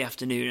Tuesday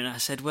afternoon, and I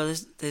said, well,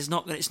 it's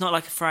not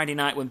like a Friday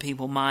night when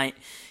people might,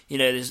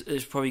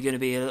 there's probably going to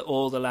be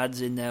all the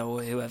lads in there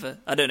or whoever.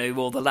 I don't know who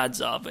all the lads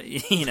are, but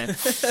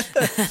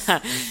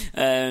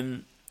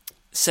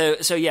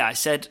So yeah, I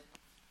said,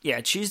 yeah,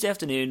 Tuesday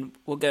afternoon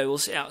we'll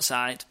sit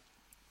outside.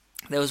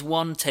 There was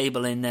one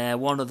table in there,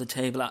 one other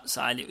table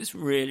outside. It was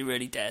really,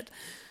 really dead.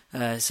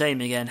 Same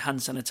again,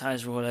 hand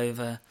sanitizer all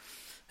over.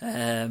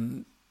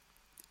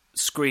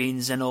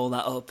 Screens and all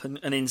that up, and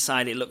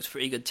inside it looked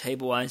pretty good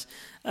table wise,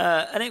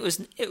 and it was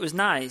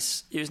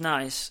nice. It was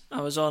nice.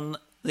 I was on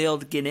the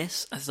old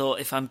Guinness. I thought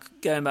if I'm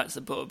going back to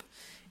the pub,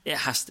 it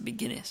has to be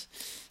Guinness.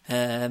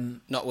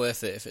 Not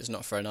worth it if it's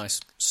not for a nice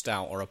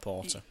stout or a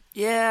porter.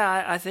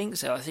 Yeah, I think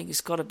so. I think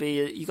it's got to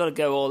be. You got to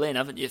go all in,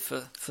 haven't you,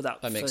 for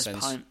that makes first sense.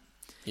 pint?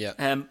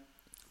 Yeah.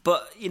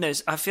 But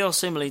I feel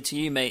similarly to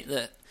you, mate.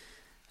 That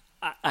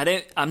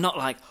I'm not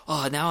like,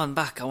 oh, now I'm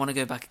back. I want to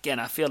go back again.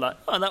 I feel like,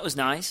 oh, that was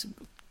nice.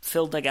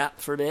 Filled the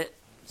gap for a bit,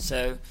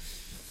 so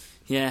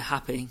yeah,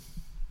 happy.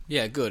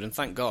 Yeah, good, and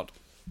thank God.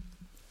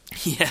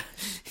 Yeah.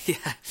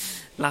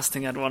 Last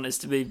thing I'd want is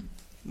to be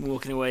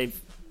walking away,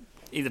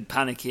 either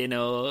panicking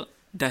or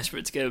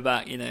desperate to go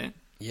back.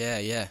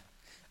 Yeah.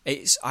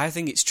 I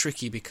think it's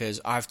tricky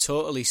because I've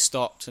totally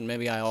stopped, and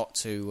maybe I ought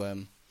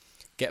to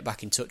get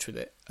back in touch with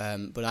it.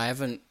 But I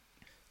haven't.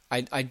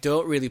 I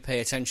don't really pay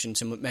attention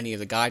to many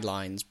of the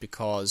guidelines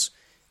because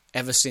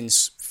ever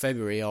since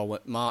February or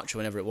March or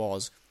whenever it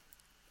was,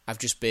 I've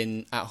just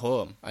been at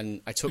home, and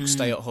I took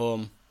stay at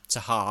home to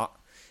heart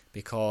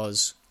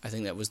because I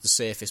think that was the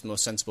safest,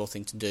 most sensible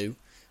thing to do.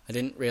 I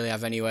didn't really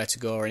have anywhere to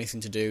go or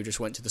anything to do, just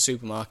went to the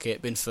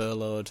supermarket, been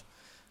furloughed,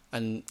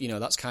 and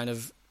that's kind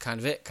of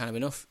it, kind of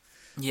enough.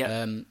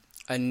 Yeah.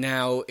 And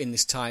now in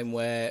this time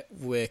where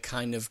we're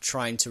kind of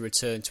trying to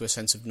return to a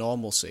sense of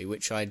normalcy,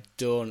 which I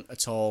don't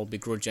at all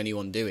begrudge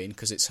anyone doing,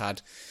 because it's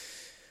had,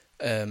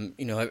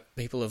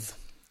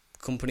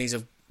 companies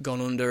have gone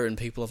under and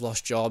people have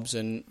lost jobs,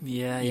 and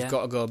you've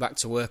got to go back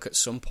to work at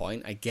some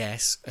point, I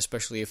guess,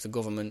 especially if the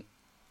government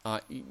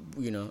I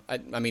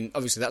mean,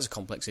 obviously that's a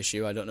complex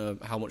issue. I don't know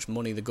how much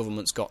money the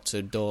government's got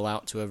to dole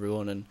out to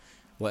everyone and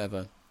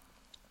whatever.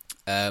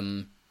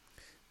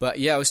 But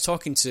yeah, I was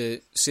talking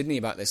to Sydney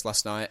about this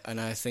last night, and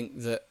I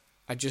think that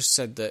I just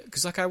said that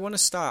because I want to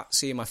start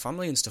seeing my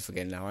family and stuff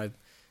again now.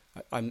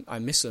 I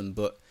miss them,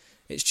 but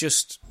it's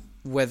just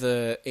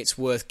whether it's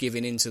worth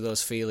giving into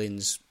those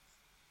feelings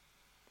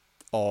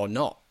or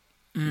not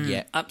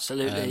yet.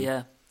 Absolutely,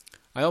 yeah.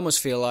 I almost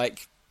feel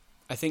like,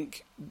 I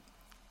think,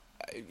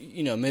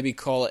 maybe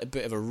call it a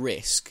bit of a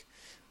risk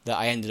that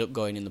I ended up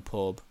going in the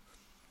pub.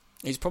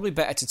 It's probably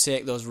better to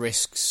take those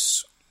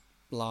risks,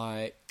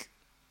 like,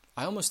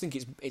 I almost think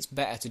it's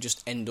better to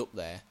just end up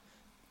there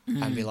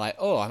and be like,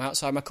 oh, I'm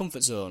outside my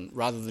comfort zone,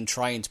 rather than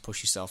trying to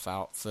push yourself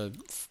out for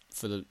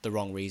the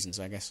wrong reasons,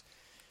 I guess.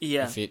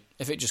 Yeah.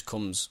 If it just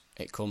comes,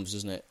 it comes,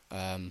 doesn't it?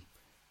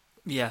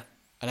 Yeah.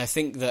 And I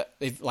think that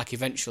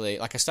eventually,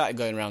 I started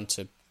going around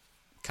to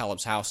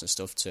Caleb's house and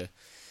stuff to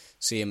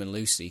see him and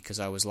Lucy, because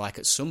I was like,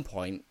 at some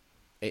point,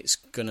 it's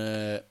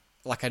gonna...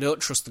 Like, I don't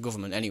trust the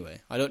government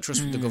anyway. I don't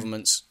trust the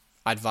government's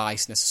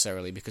advice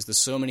necessarily, because there's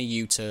so many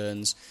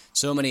U-turns,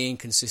 so many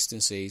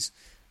inconsistencies,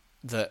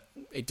 that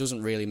it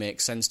doesn't really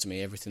make sense to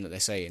me, everything that they're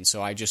saying.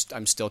 So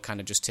I'm still kind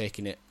of just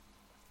taking it,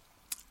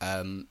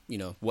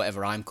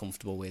 whatever I'm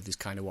comfortable with is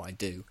kind of what I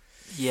do.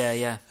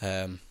 Yeah.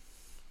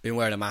 Been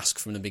wearing a mask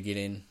from the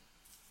beginning,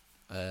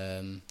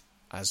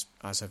 as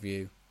have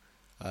you.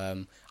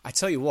 I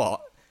tell you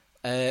what,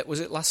 was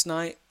it last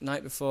night,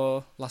 night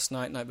before?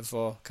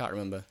 Can't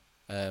remember.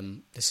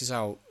 This is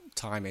how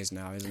time is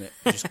now, isn't it?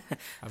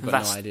 I've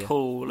got no idea.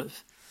 Pool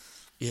of...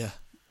 Yeah.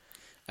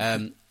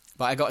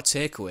 But I got a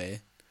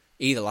takeaway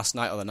either last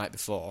night or the night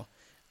before,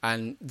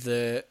 and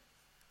the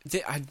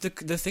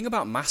thing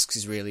about masks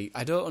is really,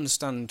 I don't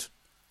understand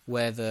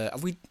where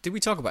did we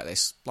talk about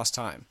this last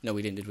time? No,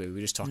 we didn't, did we? We were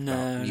just talking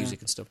about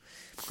music and stuff.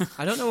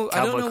 I don't know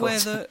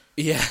where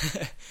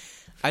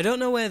I don't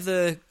know where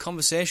the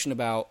conversation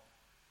about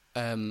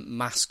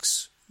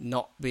masks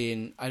not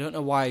being, I don't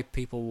know why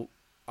people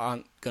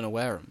aren't going to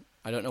wear them.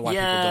 I don't know why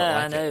people don't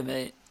like it. Yeah, I know,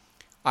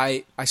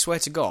 mate. I swear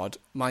to God,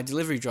 my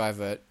delivery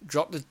driver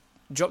dropped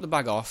the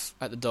bag off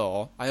at the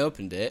door. I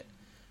opened it,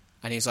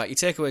 and he's like, "Your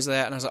takeaway's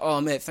there." And I was like,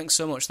 "Oh, mate, thanks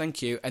so much,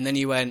 thank you." And then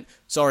he went,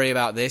 "Sorry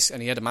about this,"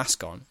 and he had a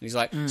mask on. And he's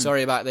like,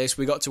 "Sorry about this.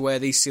 We got to wear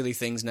these silly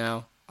things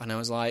now." And I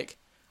was like,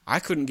 I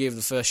couldn't give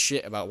the first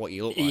shit about what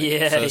you look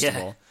like. First of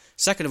all,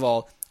 second of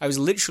all, I was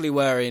literally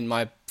wearing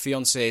my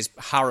fiance's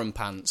harem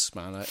pants,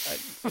 man.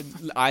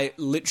 I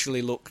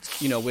literally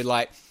looked, with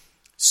like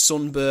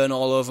sunburn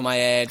all over my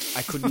head.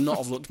 I could not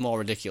have looked more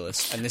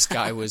ridiculous. And this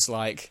guy was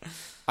like,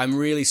 "I'm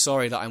really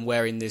sorry that I'm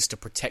wearing this to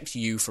protect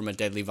you from a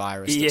deadly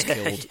virus that's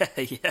killed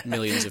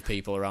millions of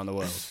people around the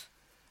world."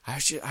 I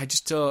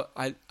just don't.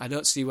 I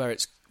don't see where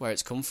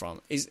it's come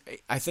from.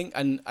 I think,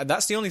 and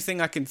that's the only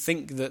thing I can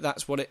think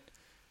that's what it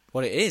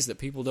is, that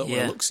people don't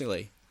want to look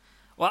silly.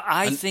 Well,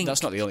 I think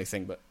that's not the only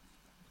thing, but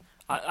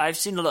I've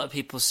seen a lot of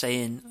people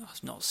saying,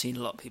 I've not seen a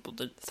lot of people,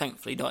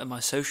 thankfully not in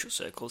my social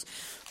circles,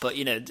 but,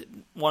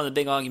 one of the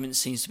big arguments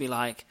seems to be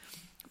like,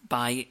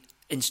 by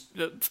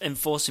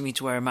enforcing me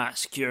to wear a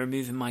mask, you're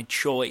removing my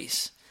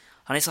choice.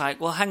 And it's like,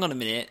 well, hang on a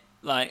minute.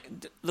 Like,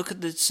 look at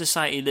the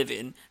society you live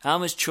in. How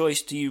much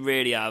choice do you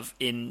really have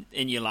in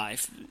your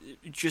life?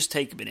 Just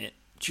take a minute.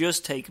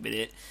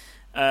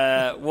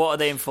 What are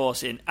they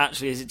enforcing?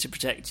 Actually, is it to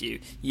protect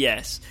you?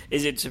 Yes.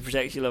 Is it to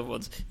protect your loved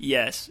ones?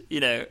 Yes.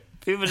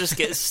 People just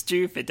get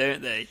stupid,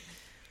 don't they?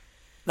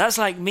 That's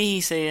like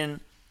me saying,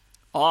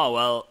 "Oh,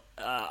 well,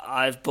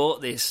 I've bought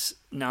this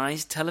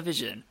nice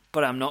television,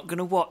 but I'm not going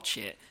to watch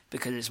it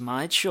because it's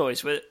my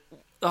choice." But,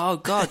 oh,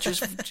 God,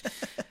 just...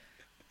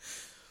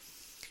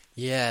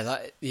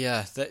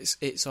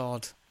 It's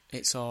odd.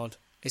 It's odd.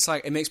 It's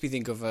like, it makes me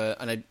think of,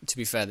 to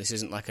be fair, this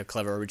isn't like a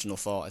clever original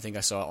thought. I think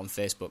I saw it on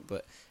Facebook,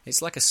 but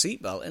it's like a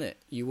seatbelt, isn't it?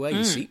 You wear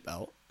your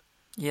seatbelt.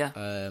 Yeah.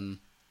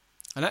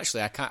 And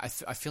actually, I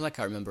feel like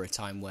I remember a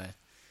time where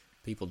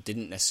people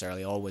didn't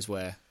necessarily always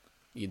wear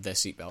their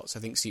seatbelts. I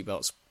think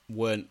seatbelts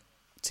weren't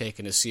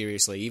taken as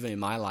seriously, even in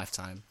my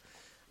lifetime,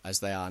 as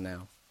they are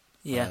now.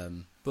 Yeah.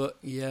 But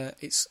yeah,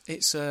 it's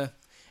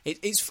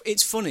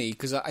funny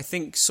because I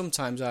think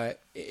sometimes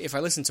if I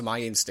listen to my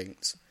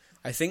instincts,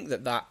 I think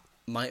that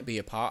might be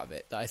a part of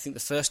it. That I think the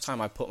first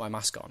time I put my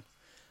mask on,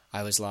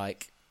 I was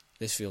like,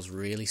 "This feels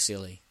really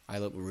silly. I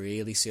look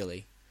really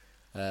silly."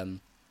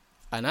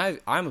 And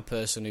I'm a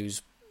person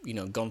who's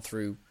gone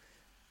through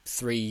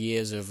 3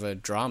 years of a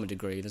drama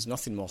degree. There's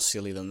nothing more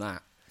silly than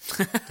that.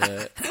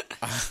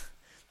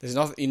 There's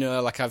nothing,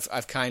 like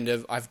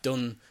I've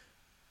done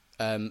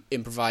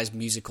improvised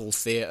musical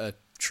theatre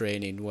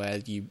training where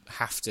you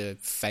have to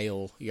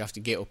fail. You have to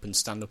get up and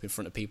stand up in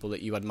front of people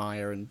that you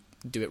admire and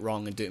do it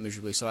wrong and do it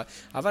miserably. So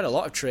I've had a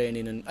lot of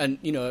training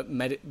and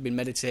been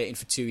meditating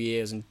for 2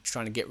 years and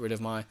trying to get rid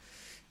of my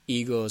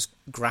ego's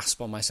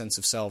grasp on my sense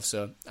of self.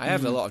 So I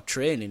have a lot of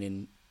training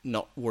in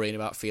not worrying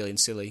about feeling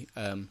silly,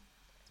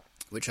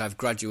 which I've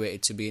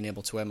graduated to being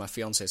able to wear my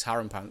fiance's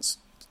harem pants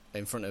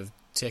in front of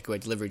takeaway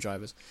delivery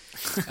drivers.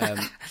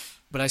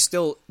 But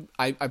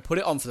I put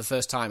it on for the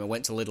first time. I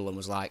went to Lidl and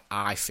was like,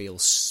 I feel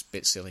a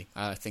bit silly.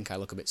 I think I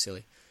look a bit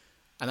silly.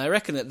 And I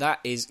reckon that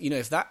is,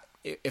 if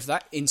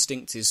that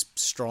instinct is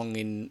strong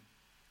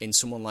in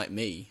someone like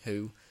me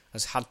who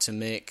has had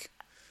to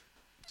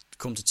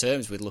come to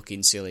terms with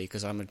looking silly,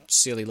 because I'm a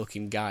silly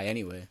looking guy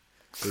anyway,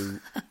 who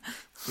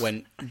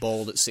went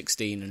bald at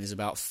 16 and is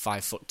about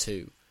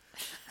 5'2".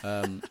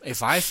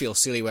 If I feel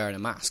silly wearing a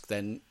mask,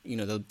 then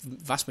the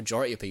vast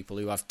majority of people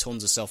who have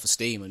tons of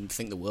self-esteem and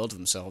think the world of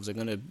themselves are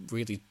going to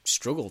really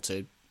struggle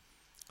to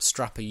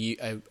strap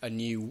a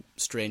new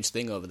strange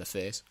thing over their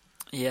face.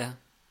 Yeah,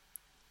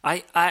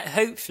 I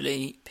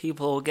hopefully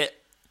people will get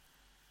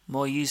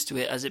more used to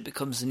it as it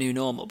becomes the new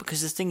normal.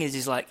 Because the thing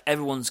is like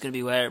everyone's going to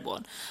be wearing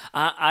one.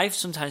 I've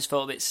sometimes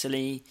felt a bit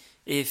silly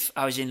if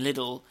I was in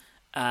Lidl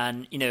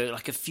and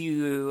like a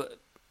few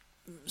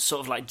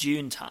sort of like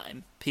June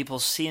time, people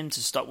seem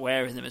to stop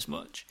wearing them as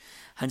much.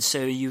 And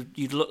so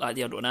you'd look like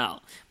the odd one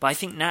out. But I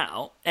think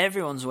now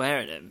everyone's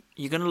wearing them.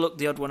 You're going to look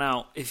the odd one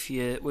out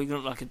you're going to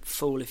look like a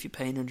fool if you're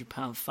paying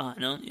 £100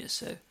 fine, aren't you?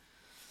 So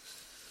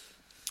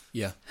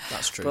yeah,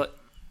 that's true. But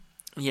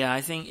yeah,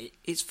 I think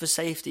it's for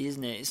safety,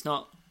 isn't it? It's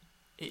not.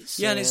 It's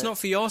and it's not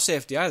for your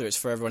safety either. It's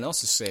for everyone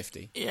else's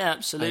safety. Yeah,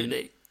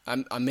 absolutely.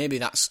 And maybe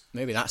that's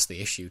the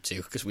issue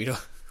too, because we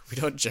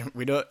don't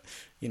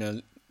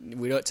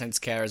tend to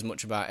care as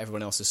much about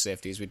everyone else's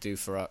safety as we do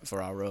for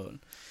our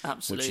own.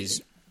 Absolutely. Which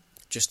is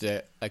just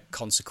a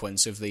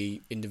consequence of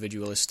the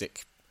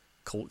individualistic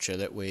culture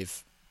that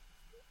we've,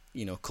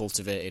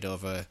 cultivated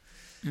over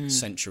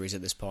centuries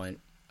at this point.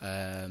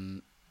 I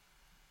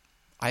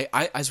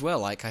as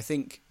well, I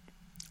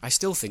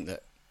still think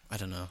that, I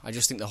don't know, I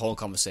just think the whole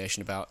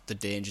conversation about the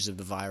dangers of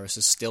the virus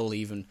is still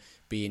even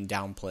being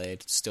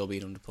downplayed, still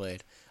being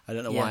underplayed. I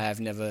don't know why I've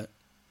never...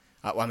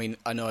 I mean,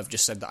 I know I've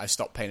just said that I've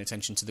stopped paying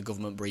attention to the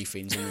government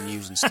briefings and the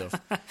news and stuff.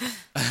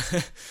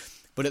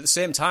 But at the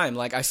same time,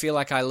 I feel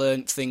like I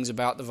learned things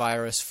about the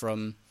virus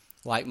from,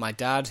 my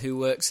dad who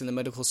works in the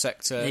medical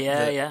sector.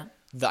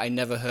 That I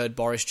never heard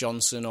Boris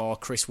Johnson or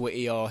Chris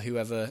Whitty or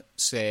whoever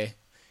say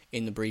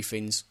in the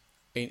briefings,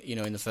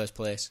 in the first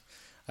place.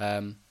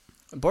 There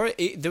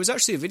was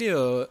actually a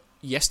video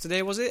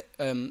yesterday, was it?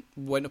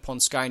 Went up on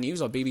Sky News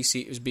or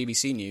BBC. It was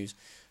BBC News.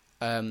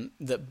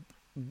 That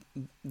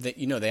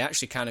they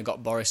actually kind of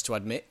got Boris to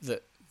admit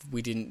that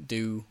we didn't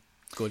do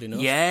good enough.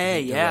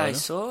 I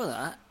saw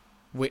that.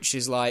 Which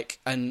is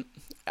and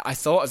I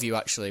thought of you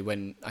actually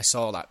when I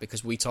saw that,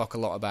 because we talk a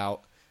lot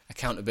about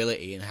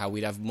accountability and how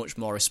we'd have much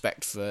more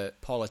respect for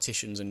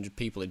politicians and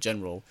people in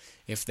general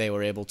if they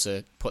were able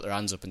to put their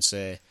hands up and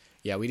say,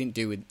 yeah, we didn't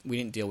deal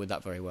with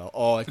that very well,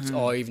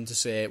 or even to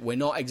say we're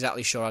not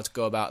exactly sure how to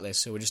go about this,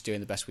 so we're just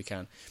doing the best we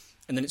can.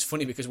 And then it's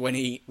funny because when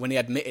he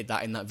admitted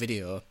that in that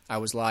video, I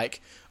was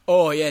like,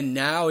 oh yeah,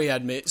 now he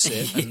admits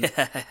it. And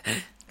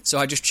so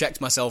I just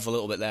checked myself a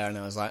little bit there, and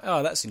I was like,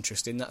 oh, that's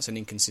interesting. That's an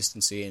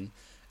inconsistency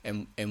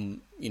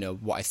in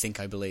what I think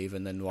I believe,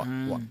 and then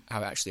how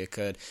it actually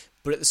occurred.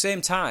 But at the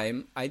same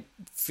time, I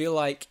feel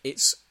like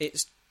it's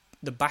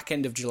the back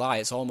end of July.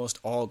 It's almost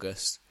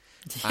August,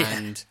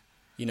 and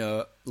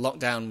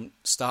lockdown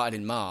started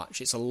in March.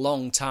 It's a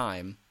long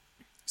time.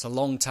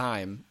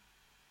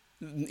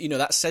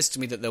 That says to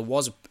me that there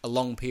was a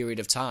long period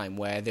of time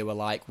where they were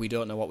like, we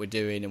don't know what we're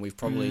doing, and we've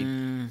probably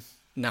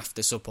naffed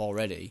this up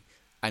already,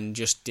 and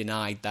just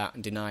denied that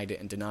and denied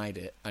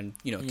it, and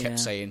kept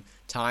saying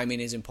timing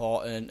is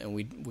important, and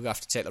we have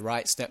to take the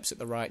right steps at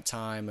the right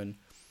time,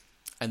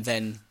 and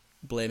then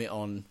blame it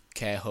on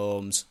care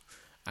homes,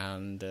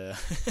 and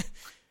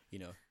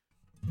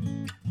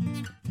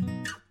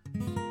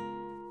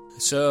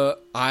So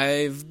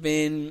I've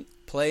been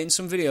playing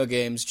some video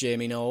games,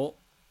 Jamie Knoll.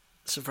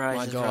 Surprise,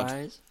 my surprise.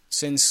 God.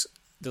 Since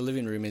the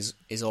living room is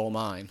all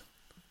mine,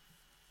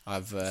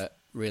 I've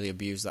really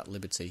abused that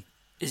liberty.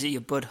 Is it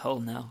your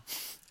butthole now?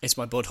 It's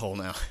my butthole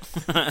now.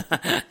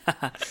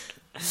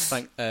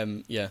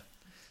 Yeah.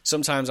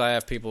 Sometimes I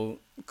have people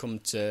come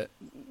to...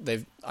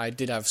 I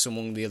did have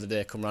someone the other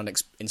day come round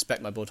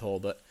inspect my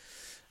butthole, but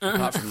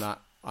apart from that,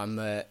 I'm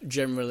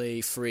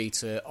generally free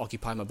to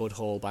occupy my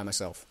butthole by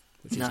myself,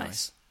 which is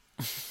nice.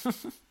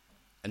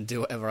 And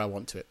do whatever I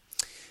want to it.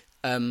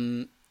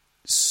 The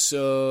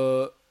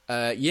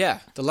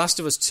Last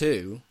of Us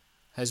 2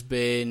 has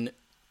been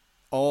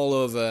all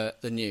over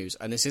the news,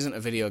 and this isn't a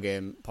video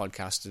game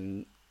podcast,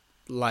 and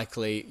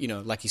likely,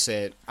 like you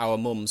said, our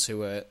mums,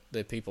 who are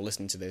the people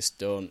listening to this,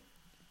 don't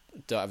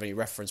have any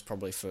reference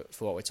probably for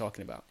what we're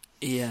talking about.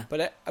 Yeah.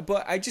 But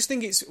I just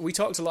think we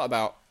talked a lot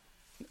about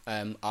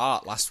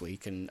art last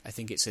week, and I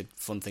think it's a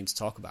fun thing to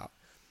talk about.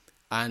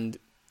 And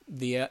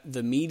the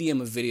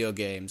medium of video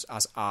games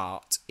as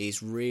art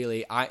is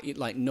really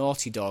like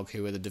Naughty Dog,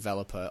 who are the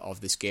developer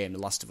of this game, The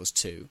Last of Us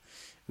 2,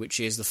 which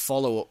is the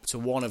follow-up to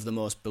one of the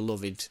most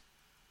beloved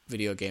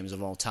video games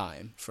of all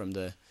time from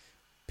the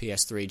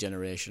PS3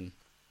 generation.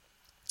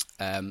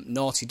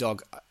 Naughty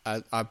Dog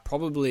are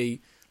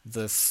probably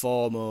the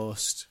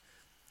foremost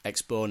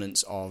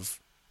exponents of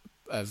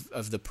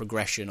the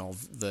progression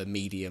of the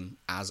medium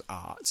as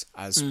art,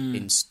 as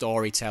in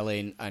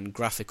storytelling and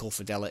graphical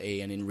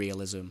fidelity and in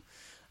realism.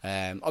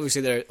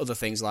 Obviously, there are other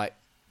things like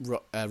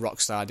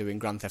Rockstar doing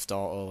Grand Theft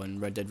Auto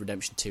and Red Dead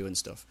Redemption 2 and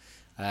stuff.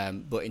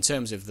 But in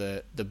terms of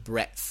the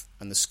breadth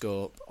and the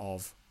scope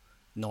of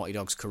Naughty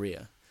Dog's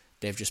career,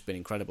 they've just been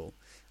incredible.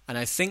 And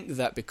I think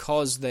that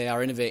because they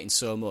are innovating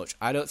so much,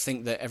 I don't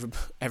think that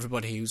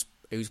everybody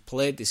who's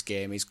played this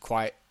game is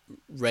quite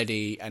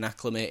ready and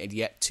acclimated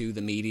yet to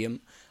the medium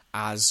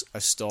as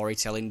a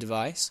storytelling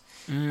device.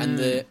 And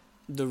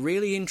the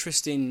really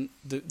interesting,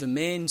 the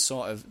main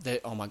sort of,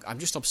 I'm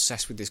just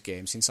obsessed with this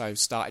game since I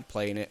started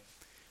playing it,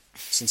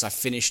 since I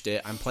finished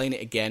it. I'm playing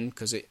it again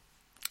because it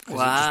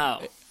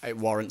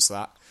warrants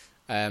that.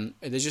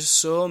 There's just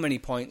so many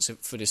points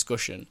for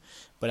discussion,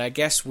 but I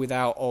guess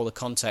without all the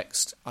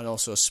context and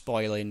also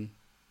spoiling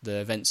the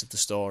events of the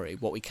story,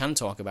 what we can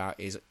talk about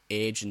is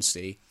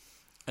agency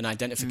an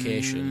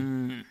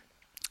identification,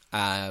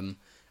 and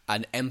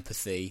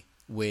empathy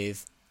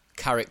with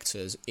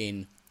characters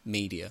in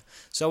media.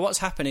 So what's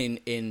happening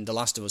in The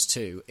Last of Us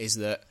 2 is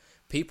that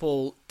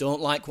people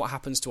don't like what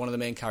happens to one of the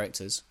main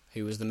characters,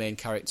 who was the main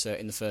character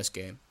in the first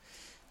game.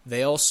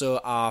 They also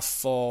are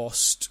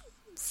forced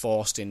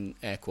in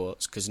air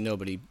quotes, because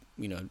nobody's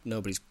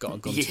got a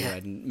gun to your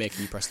head and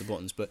making you press the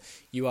buttons, but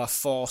you are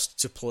forced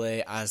to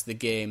play as the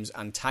game's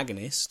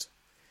antagonist,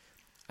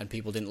 and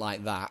people didn't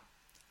like that.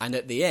 And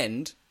at the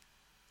end,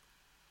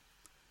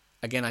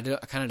 again, I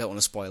kind of don't want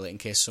to spoil it in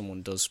case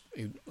someone does,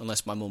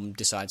 unless my mum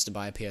decides to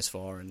buy a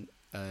PS4 and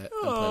play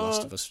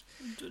Last of Us.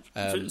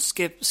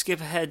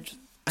 Skip ahead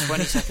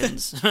 20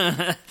 seconds.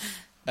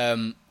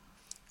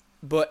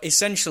 But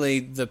essentially,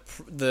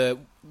 the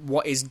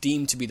what is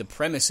deemed to be the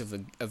premise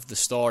of the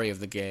story of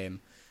the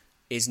game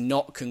is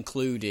not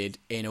concluded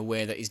in a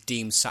way that is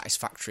deemed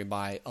satisfactory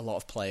by a lot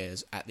of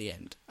players at the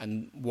end.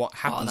 And what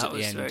happens at the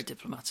end... that was very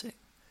diplomatic.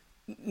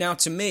 Now,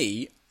 to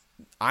me,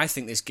 I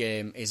think this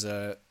game is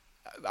I'm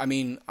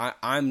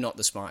not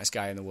the smartest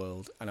guy in the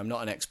world, and I'm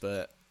not an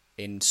expert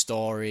in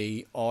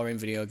story or in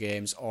video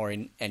games or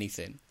in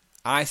anything.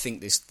 I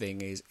think this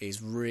thing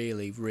is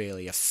really,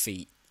 really a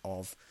feat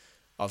of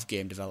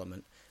game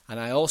development. And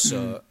I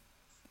also...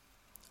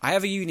 I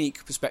have a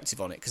unique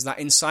perspective on it, because that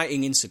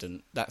inciting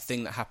incident, that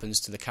thing that happens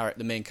to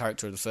the main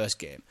character of the first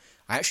game,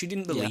 I actually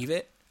didn't believe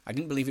it. I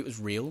didn't believe it was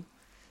real.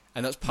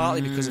 And that's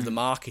partly because of the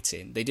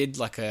marketing. They did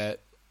like a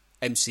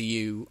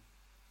MCU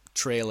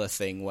trailer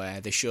thing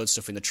where they showed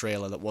stuff in the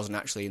trailer that wasn't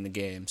actually in the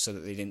game so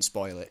that they didn't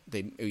spoil it.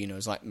 It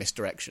was like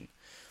misdirection.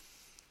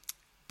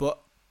 But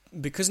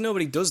because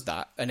nobody does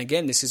that, and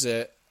again, this is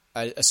a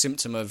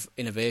symptom of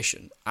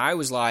innovation, I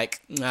was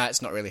like, nah,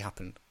 it's not really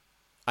happened.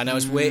 And I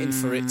was waiting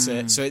for it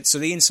to... So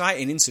the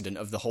inciting incident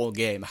of the whole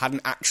game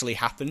hadn't actually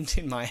happened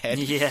in my head.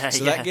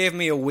 That gave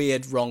me a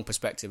weird, wrong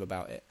perspective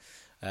about it.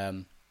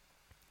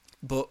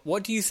 But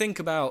what do you think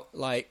about,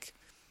 like...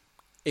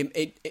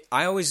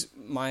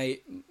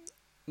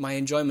 My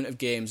enjoyment of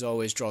games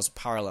always draws a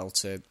parallel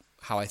to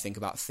how I think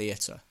about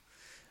theatre.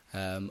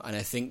 And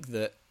I think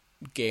that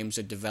games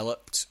are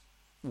developed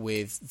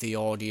with the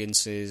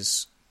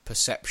audience's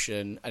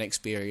perception and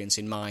experience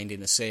in mind in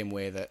the same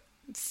way that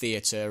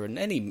theatre and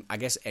any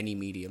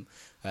medium,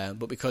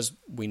 but because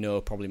we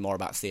know probably more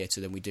about theatre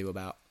than we do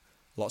about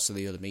lots of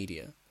the other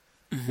media.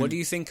 What do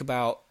you think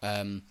about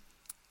a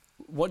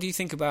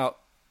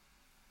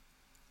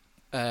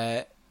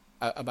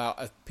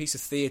piece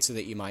of theatre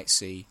that you might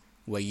see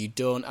where you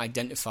don't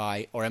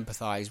identify or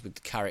empathise with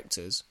the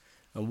characters,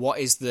 and what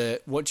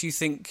do you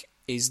think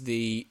is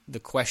the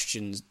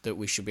questions that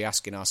we should be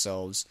asking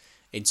ourselves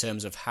in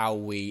terms of how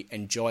we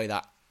enjoy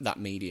that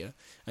media?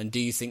 And do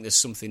you think there's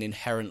something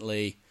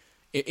inherently...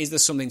 Is there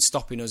something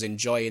stopping us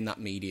enjoying that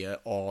media,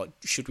 or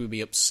should we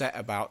be upset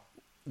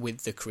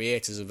with the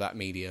creators of that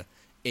media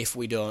if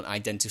we don't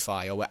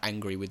identify or we're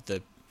angry with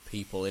the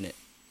people in it?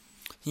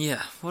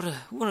 Yeah, what a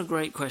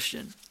great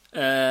question.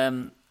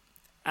 And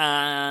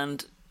I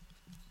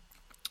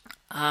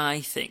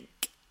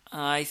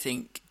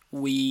think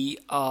we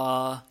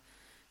are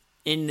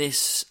in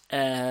this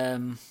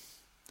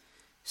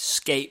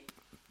scape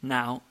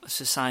now, a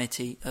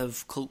society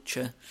of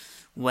culture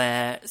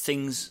where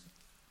things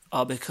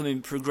are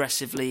becoming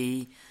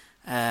progressively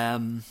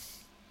immersive,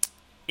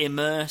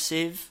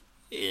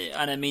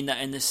 and I mean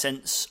that in the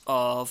sense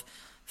of,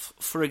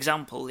 for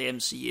example, the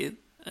MCU,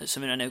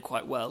 something I know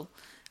quite well.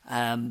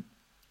 The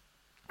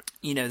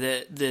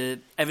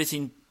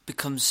everything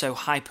becomes so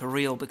hyper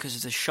real because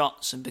of the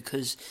shots and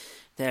because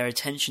their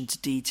attention to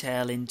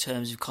detail in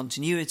terms of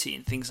continuity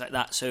and things like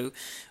that. So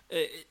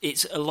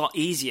it's a lot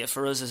easier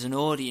for us as an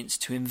audience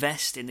to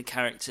invest in the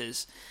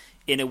characters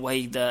in a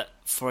way that,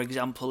 for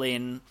example,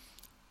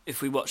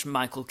 if we watch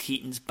Michael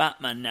Keaton's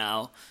Batman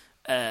now,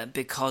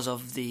 because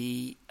of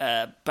the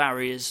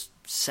barriers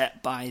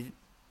set by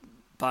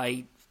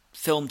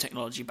film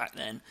technology back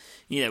then,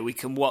 we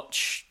can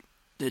watch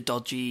the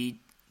dodgy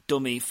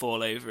dummy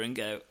fall over and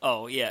go,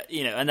 oh yeah,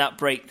 and that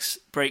breaks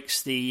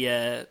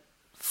the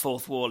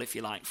fourth wall, if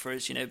you like, for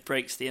us,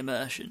 breaks the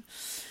immersion.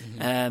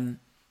 And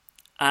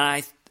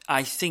I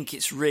think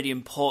it's really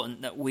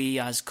important that we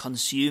as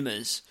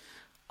consumers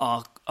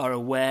are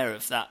aware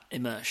of that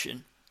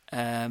immersion.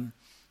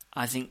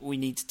 I think we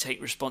need to take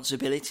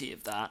responsibility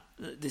of that.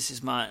 This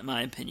is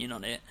my opinion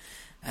on it.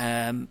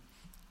 And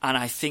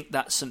I think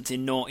that's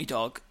something Naughty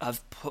Dog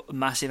have put a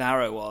massive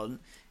arrow on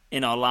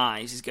in our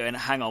lives, is going,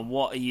 hang on,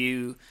 what are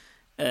you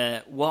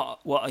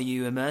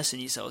immersing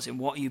yourselves in?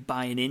 What are you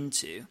buying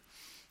into?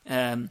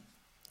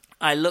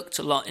 I looked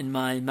a lot in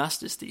my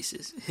master's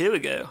thesis. Here we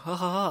go. Ha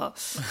ha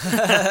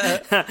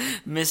ha.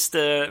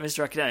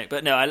 Mr. Academic.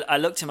 But no, I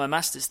looked in my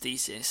master's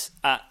thesis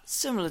at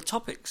similar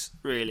topics,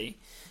 really,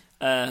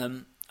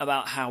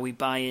 about how we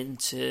buy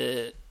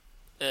into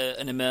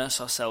and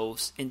immerse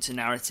ourselves into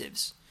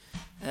narratives.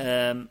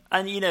 And,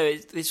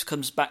 this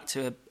comes back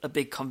to a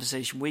big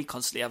conversation we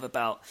constantly have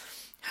about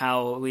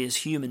how we as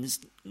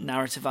humans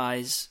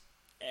narrativize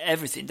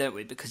everything, don't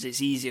we? Because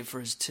it's easier for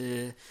us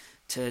to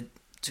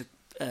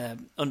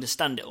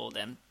understand it all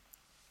then.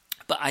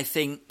 But I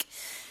think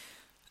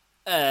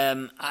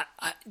there's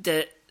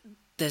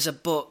a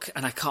book,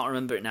 and I can't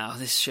remember it now.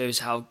 This shows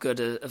how good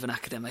of an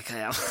academic I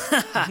am.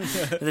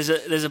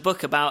 There's a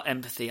book about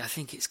empathy. I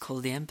think it's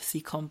called The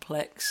Empathy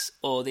Complex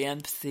or The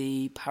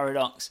Empathy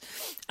Paradox,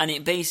 and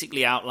it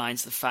basically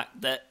outlines the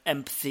fact that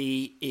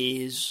empathy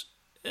is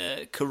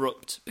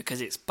corrupt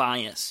because it's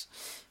bias.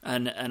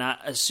 And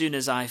as soon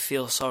as I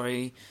feel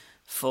sorry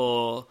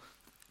for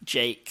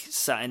Jake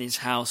sat in his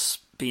house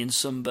being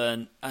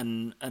sunburnt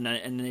and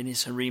in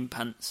his harem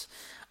pants,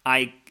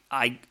 I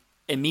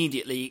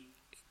immediately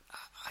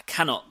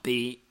cannot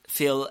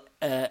feel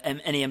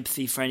any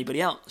empathy for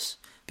anybody else,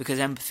 because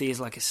empathy is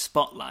like a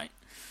spotlight.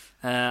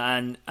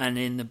 And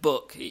in the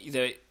book,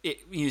 it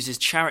uses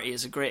charity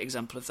as a great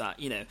example of that.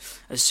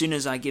 As soon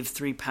as I give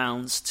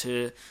 £3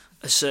 to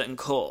a certain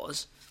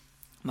cause,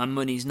 my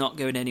money's not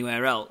going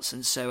anywhere else,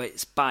 and so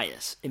it's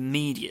bias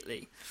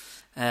immediately.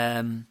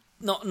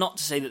 Not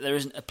to say that there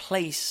isn't a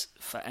place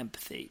for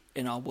empathy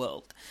in our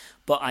world,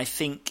 but I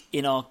think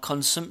in our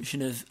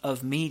consumption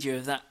of media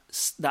of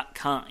that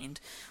kind,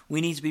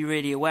 we need to be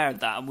really aware of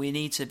that, and we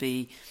need to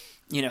be,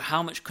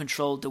 how much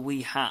control do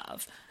we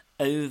have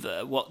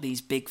over what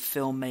these big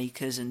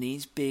filmmakers and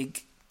these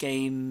big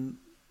game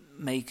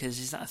makers,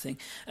 is that a thing?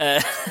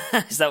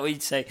 Is that what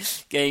you'd say?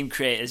 Game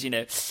creators,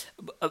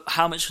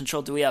 how much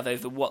control do we have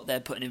over what they're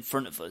putting in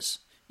front of us,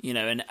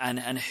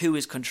 and who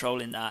is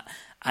controlling that?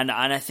 And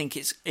I think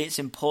it's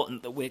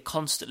important that we're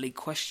constantly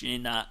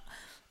questioning that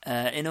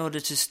in order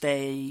to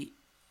stay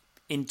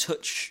in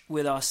touch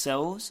with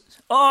ourselves.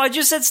 Oh, I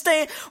just said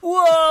stay.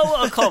 Whoa,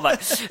 what a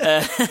callback.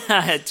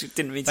 I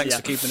didn't mean to. Thanks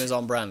for keeping us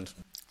on brand.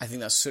 I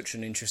think that's such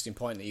an interesting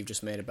point that you've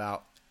just made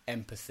about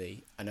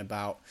empathy and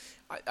about.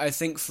 I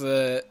think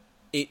I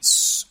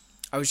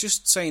was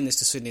just saying this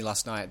to Sydney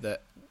last night,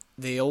 that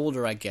the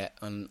older I get,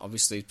 and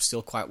obviously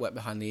still quite wet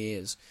behind the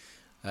ears,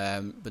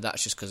 but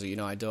that's just because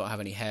I don't have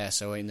any hair,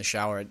 so in the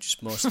shower I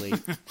just mostly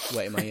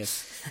wet in my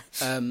ears.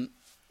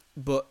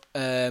 But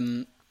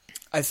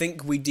I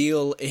think we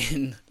deal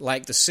in,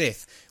 like the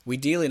Sith, we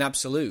deal in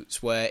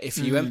absolutes, where if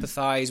you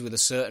empathise with a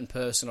certain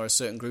person or a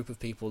certain group of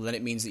people, then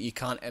it means that you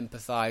can't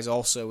empathise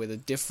also with a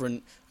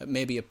different,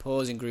 maybe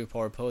opposing group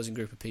or opposing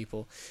group of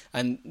people.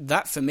 And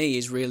that, for me,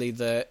 is really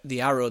the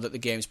arrow that the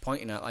game's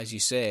pointing at, as you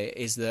say,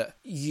 is that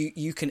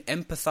you can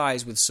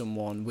empathise with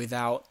someone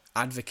without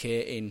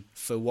advocating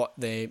for what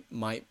they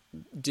might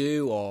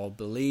do or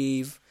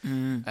believe.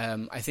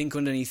 I think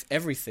underneath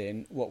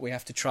everything, what we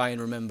have to try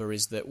and remember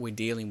is that we're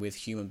dealing with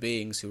human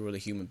beings who are really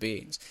human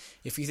beings.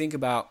 If you think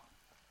about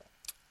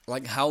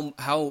like how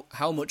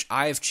much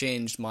I've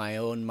changed my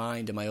own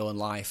mind and my own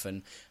life,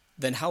 and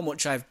then how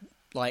much I've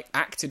like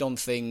acted on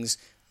things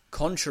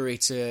contrary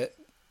to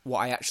what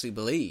I actually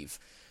believe,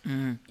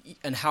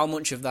 and how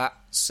much of that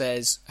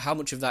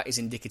is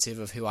indicative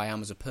of who I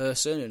am as a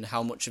person, and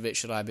how much of it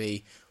should I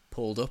be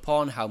pulled up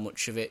on, how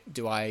much of it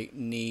do I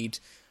need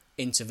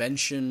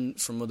intervention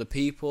from other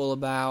people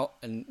about,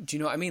 and do you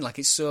know what I mean? Like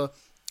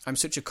I'm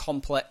such a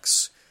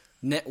complex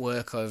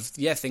network of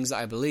things that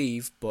I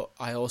believe, but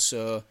I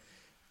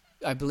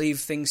believe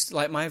things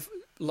like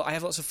I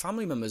have lots of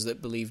family members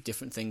that believe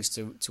different things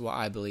to what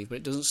I believe, but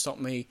it doesn't stop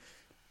me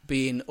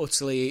being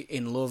utterly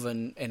in love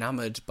and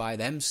enamoured by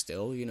them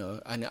still,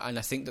 and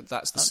I think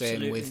that's the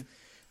Absolutely. same with,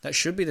 that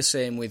should be the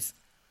same with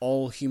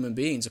all human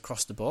beings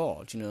across the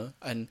board,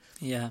 and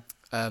I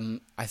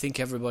think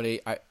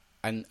everybody, I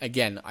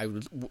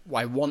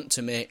want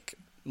to make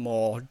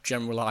more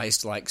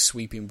generalised, like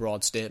sweeping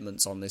broad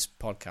statements on this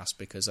podcast,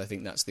 because I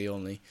think that's the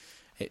only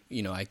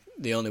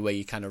way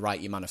you kind of write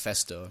your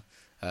manifesto.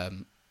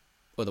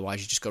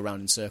 Otherwise, you just go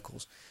around in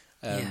circles.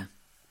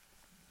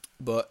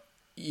 But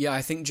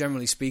I think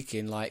generally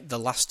speaking, like the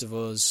Last of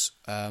Us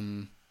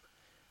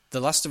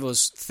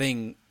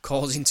thing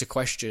calls into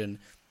question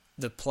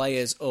the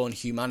player's own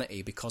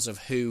humanity because of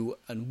who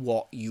and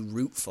what you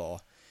root for.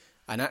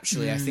 And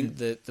actually, I think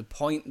the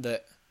point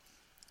that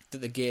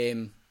the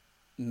game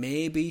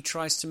maybe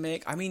tries to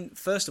make... I mean,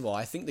 first of all,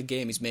 I think the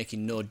game is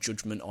making no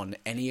judgment on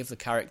any of the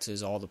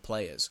characters or the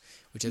players,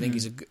 which I think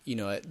is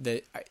I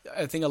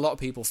think a lot of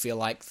people feel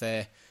like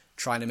they're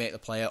trying to make the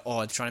player,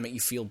 or trying to make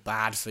you feel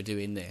bad for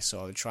doing this,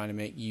 or trying to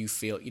make you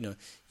feel,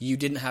 you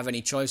didn't have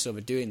any choice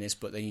over doing this,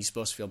 but then you're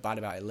supposed to feel bad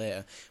about it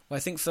later. Well, I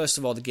think, first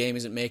of all, the game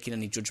isn't making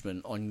any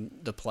judgment on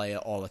the player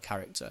or the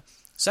character.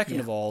 Second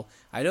of all,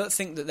 I don't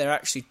think that they're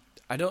actually...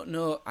 I don't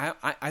know.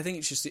 I think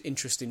it's just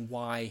interesting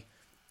why,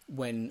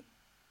 when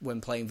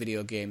playing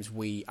video games,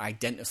 we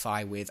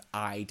identify with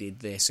I did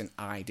this and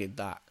I did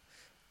that.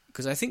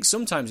 Because I think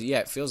sometimes,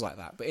 it feels like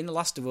that. But in The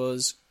Last of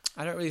Us,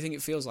 I don't really think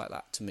it feels like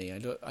that to me. I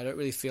don't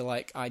really feel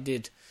like I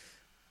did,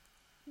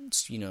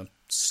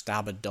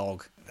 stab a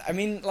dog. I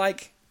mean,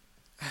 like,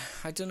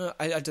 I don't know.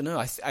 I don't know.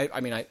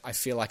 I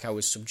feel like I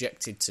was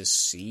subjected to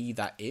see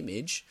that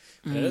image,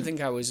 but I don't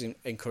think I was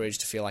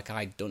encouraged to feel like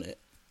I'd done it.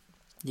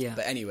 Yeah.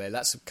 But anyway,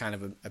 that's kind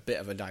of a bit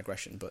of a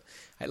digression. But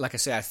like I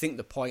say, I think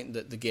the point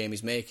that the game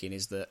is making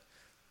is that,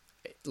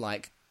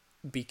 like,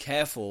 be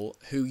careful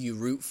who you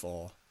root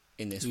for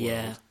in this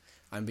Yeah. world,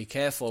 and be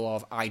careful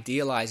of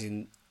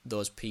idealizing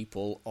those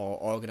people or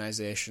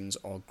organizations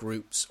or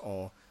groups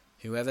or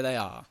whoever they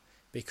are,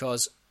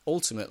 because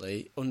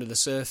ultimately, under the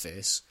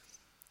surface,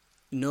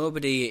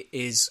 nobody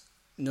is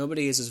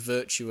as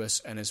virtuous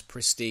and as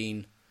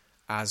pristine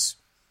as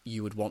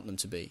you would want them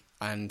to be,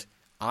 and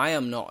I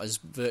am not as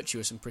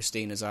virtuous and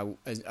pristine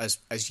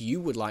as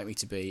you would like me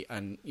to be,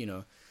 and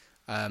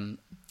and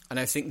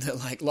I think that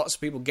like lots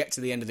of people get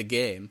to the end of the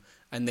game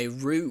and they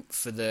root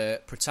for the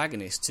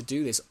protagonist to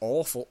do this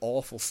awful,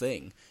 awful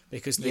thing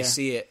because we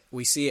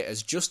see it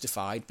as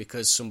justified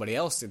because somebody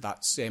else did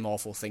that same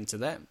awful thing to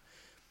them.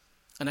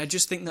 And I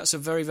just think that's a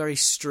very, very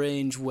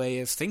strange way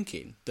of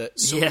thinking, that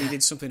somebody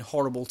did something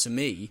horrible to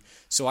me,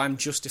 so I'm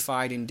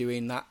justified in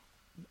doing that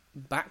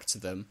back to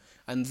them.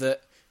 And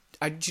that,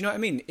 do you know what I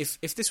mean? If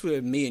this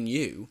were me and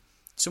you,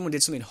 someone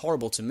did something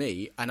horrible to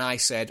me, and I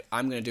said,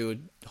 I'm going to do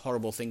a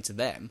horrible thing to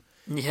them,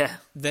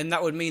 then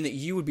that would mean that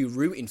you would be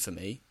rooting for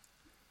me,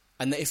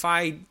 and that if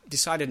I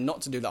decided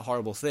not to do that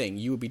horrible thing,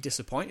 you would be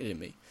disappointed in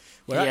me.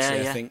 Where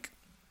I think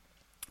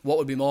what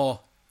would be more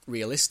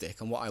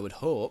realistic and what I would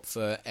hope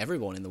for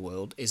everyone in the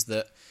world is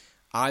that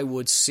I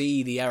would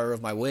see the error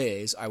of my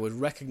ways, I would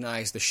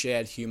recognise the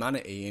shared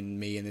humanity in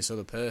me and this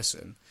other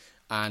person,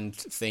 and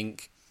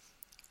think,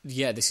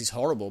 yeah, this is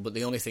horrible, but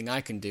the only thing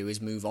I can do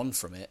is move on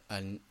from it,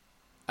 and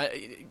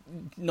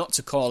not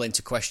to call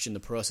into question the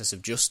process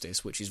of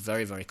justice, which is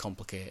very, very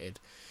complicated.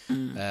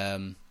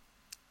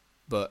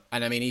 But I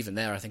mean, even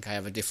there, I think I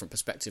have a different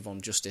perspective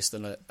on justice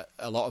than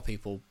a lot of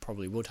people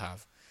probably would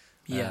have.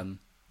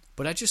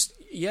 But I just,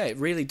 it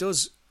really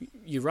does.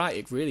 You're right.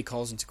 It really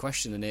calls into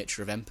question the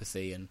nature of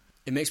empathy, and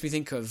it makes me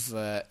think of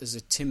there's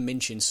a Tim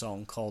Minchin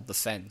song called "The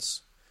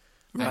Fence,"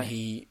 and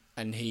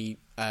he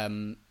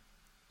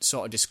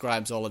sort of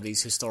describes all of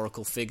these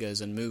historical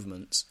figures and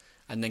movements,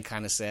 and then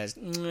kind of says,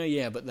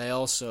 but they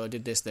also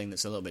did this thing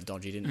that's a little bit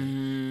dodgy,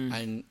 didn't they?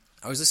 And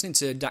I was listening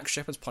to Dax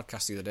Shepard's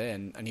podcast the other day,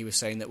 and he was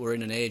saying that we're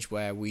in an age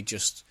where we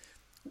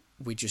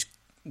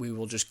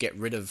will just get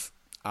rid of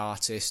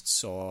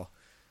artists or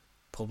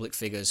public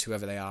figures,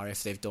 whoever they are,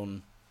 if they've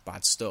done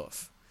bad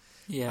stuff.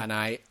 And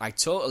I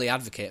totally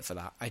advocate for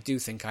that. I do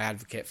think I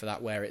advocate for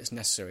that where it's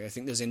necessary. I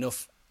think there's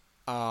enough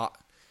art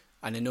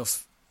and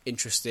enough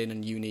interesting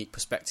and unique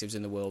perspectives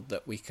in the world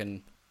that we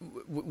can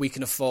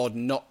afford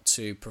not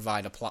to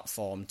provide a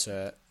platform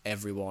to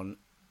everyone,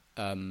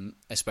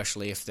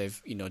 especially if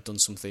they've done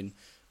something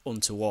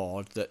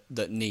untoward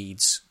that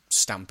needs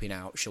stamping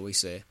out, shall we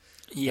say,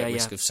 at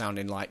risk of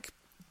sounding like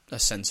a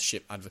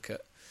censorship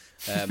advocate.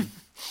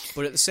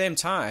 But at the same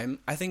time,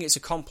 I think it's a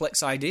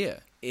complex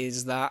idea.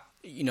 Is that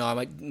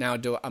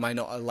am I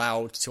not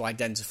allowed to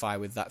identify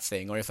with that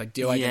thing, or if I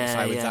do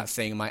identify with that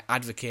thing, am I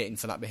advocating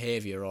for that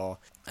behaviour? Or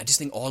I just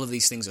think all of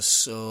these things are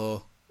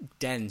so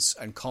dense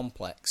and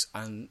complex,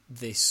 and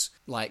this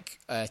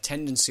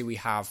tendency we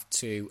have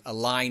to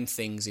align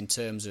things in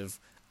terms of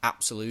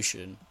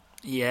absolution.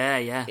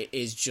 It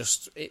is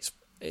just it's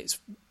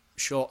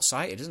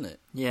short-sighted, isn't it?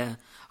 Yeah,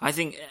 I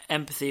think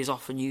empathy is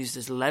often used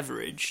as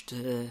leverage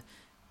to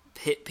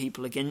pit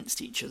people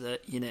against each other.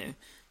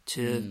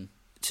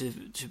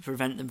 To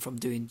prevent them from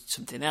doing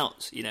something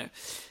else.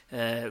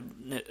 I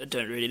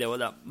don't really know what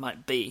that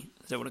might be.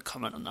 I don't want to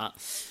comment on that.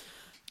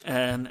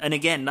 And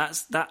again,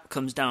 that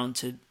comes down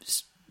to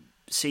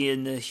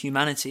seeing the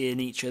humanity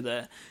in each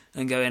other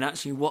and going,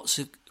 actually, what's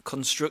a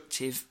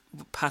constructive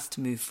path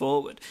to move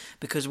forward?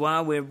 Because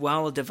while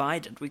we're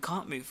divided, we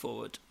can't move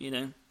forward.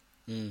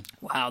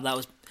 Wow,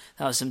 that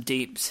was some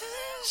deep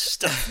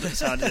stuff. That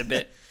sounded a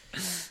bit.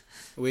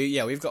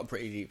 We've got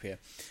pretty deep here.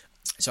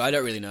 So I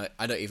don't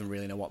even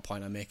really know what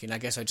point I'm making. I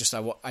guess I just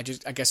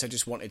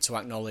wanted to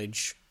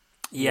acknowledge.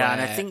 Yeah,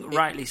 and I think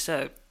rightly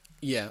so.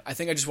 Yeah, I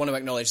think I just want to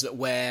acknowledge that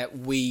where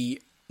we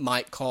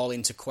might call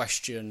into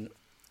question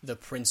the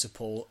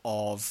principle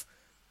of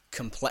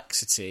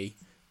complexity,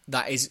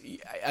 that is,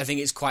 I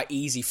think it's quite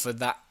easy for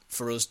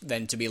us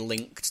then to be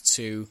linked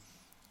to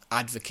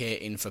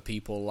advocating for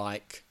people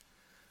like,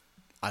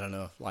 I don't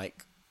know,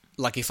 like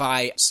if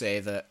I say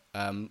that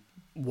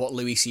what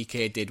Louis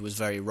C.K. did was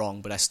very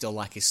wrong, but I still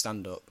like his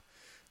stand-up,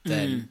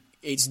 then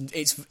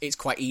it's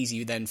quite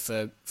easy then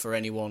for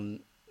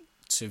anyone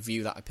to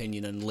view that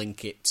opinion and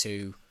link it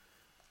to,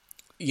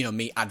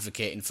 me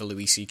advocating for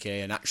Louis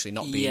C.K. and actually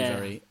not being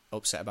very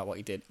upset about what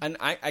he did. And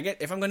I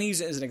get, if I'm going to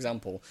use it as an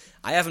example,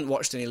 I haven't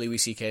watched any Louis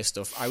C.K.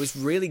 stuff. it's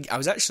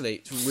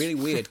really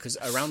weird because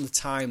around the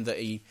time that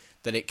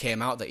it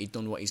came out that he'd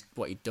done what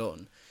he'd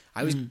done,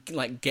 I was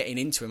getting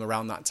into him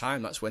around that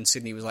time. That's when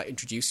Sydney was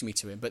introducing me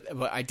to him. But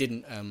I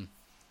didn't.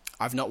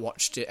 I've not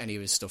watched any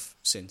of his stuff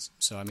since.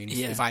 So I mean,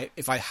 if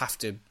I have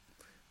to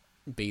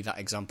be that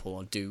example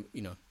or do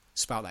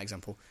spout that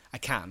example, I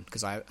can,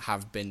 because I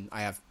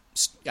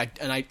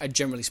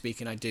generally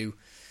speaking, I do.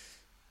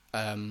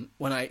 When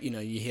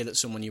you hear that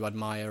someone you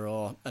admire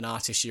or an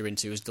artist you're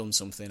into has done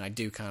something, I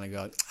do kind of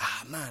go,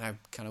 man, I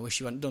kind of wish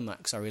you hadn't done that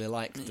because I really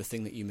like the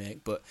thing that you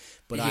make. But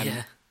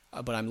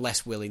I'm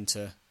less willing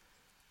to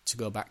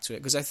go back to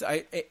it because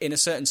I in a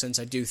certain sense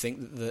I do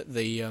think that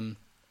the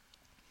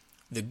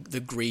the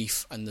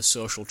grief and the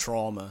social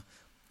trauma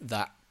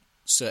that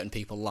certain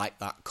people like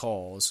that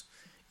cause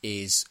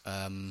is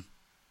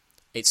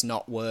it's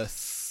not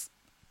worth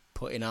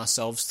putting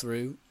ourselves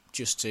through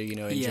just to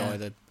enjoy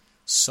the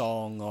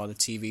song or the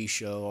TV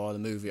show or the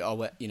movie or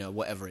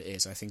whatever it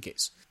is. I think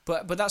it's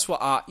but that's what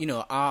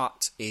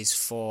art is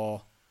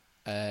for,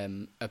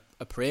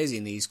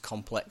 appraising these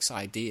complex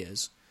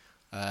ideas.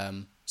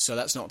 So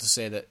that's not to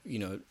say that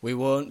we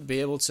won't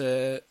be able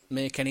to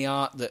make any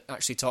art that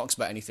actually talks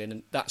about anything,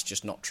 and that's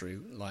just not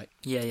true. Like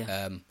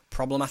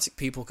problematic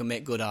people can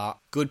make good art,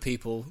 good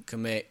people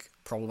can make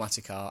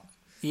problematic art.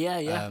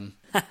 I've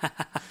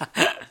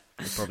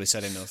probably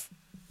said enough.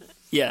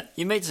 Yeah,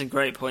 you made some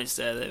great points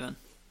there, though, man.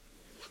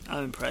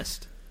 I'm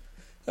impressed.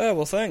 Oh,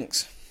 well,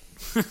 thanks.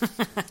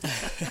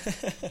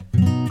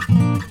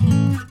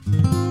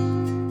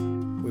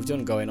 We've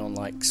done going on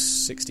like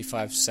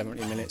 65,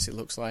 70 minutes, it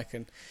looks like,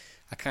 and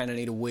I kind of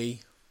need a wee.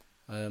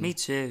 Me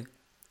too.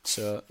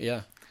 So,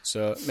 yeah.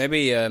 So,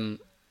 maybe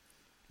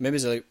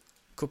there's a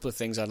couple of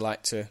things I'd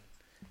like to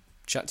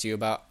chat to you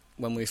about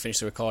when we finish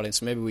the recording.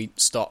 So, maybe we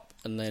stop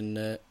and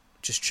then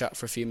just chat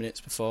for a few minutes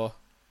before.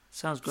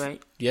 Sounds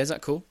great. Yeah, is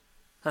that cool?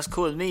 That's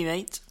cool with me,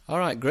 mate. All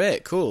right,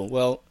 great, cool.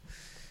 Well,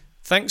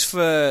 thanks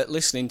for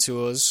listening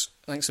to us.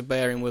 Thanks for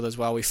bearing with us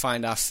while we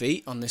find our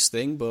feet on this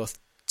thing, both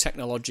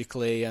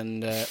technologically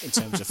and in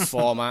terms of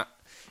format.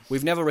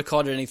 We've never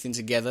recorded anything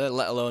together,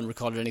 let alone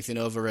recorded anything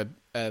over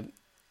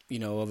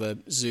over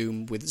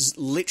Zoom with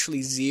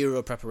literally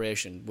zero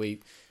preparation.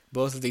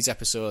 Both of these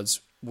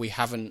episodes, we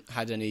haven't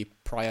had any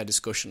prior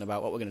discussion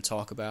about what we're going to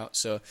talk about.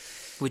 So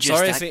we're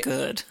just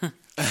good.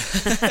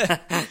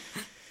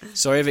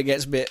 Sorry if it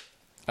gets a bit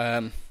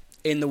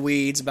in the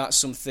weeds about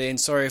something.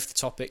 Sorry if the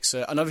topics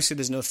and obviously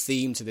there's no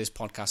theme to this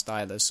podcast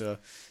either, so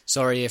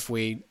sorry if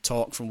we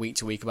talk from week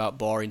to week about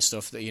boring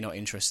stuff that you're not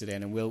interested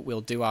in, and we'll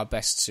do our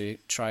best to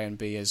try and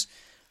be as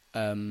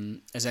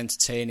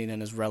entertaining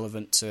and as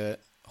relevant to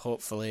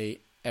hopefully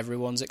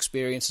everyone's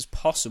experience as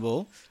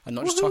possible, and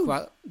not just talk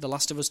about The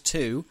Last of Us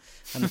 2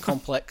 and the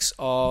complex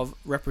of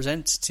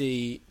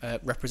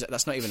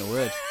that's not even a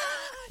word.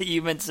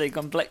 You meant to say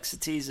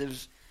complexities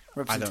of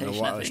representation. I don't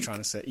know what I was trying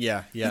to say.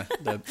 Yeah,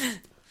 the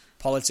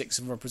politics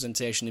of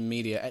representation in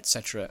media,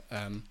 etc.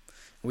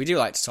 We do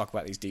like to talk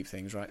about these deep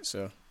things, right?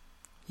 So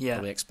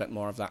probably expect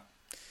more of that.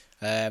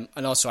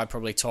 And also I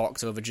probably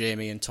talked over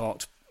Jamie and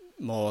talked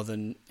more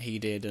than he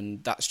did,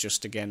 and that's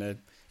just, again,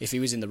 if he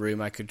was in the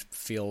room, I could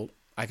feel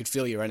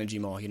your energy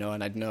more,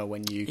 and I'd know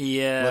when you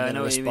were going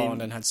to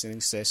respond and had something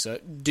to say. So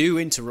do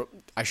interrupt.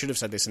 I should have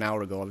said this an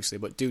hour ago, obviously,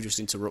 but do just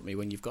interrupt me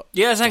when you've got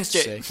thanks,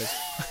 Jay.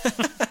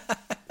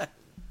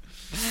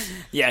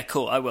 Yeah,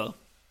 cool, I will.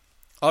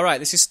 All right,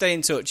 this is Stay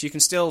in Touch. You can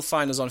still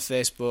find us on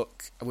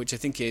Facebook, which I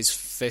think is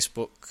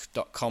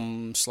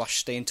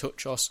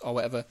facebook.com/stayintouch or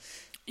whatever.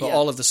 But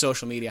all of the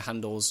social media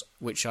handles,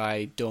 which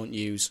I don't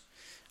use,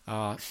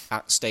 are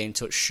at Stay in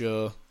Touch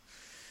Show.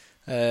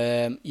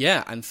 And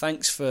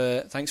thanks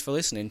for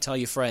listening. Tell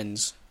your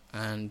friends,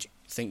 and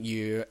I think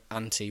your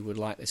auntie would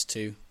like this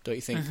too, don't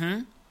you think?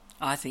 Mm-hmm.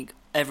 I think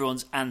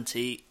everyone's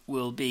auntie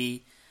will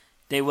be.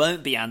 They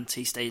won't be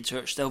anti Stay in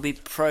Touch. They'll be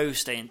pro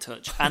Stay in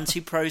Touch.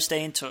 Anti-pro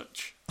Stay in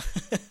Touch.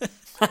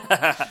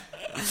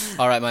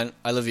 All right, man.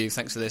 I love you.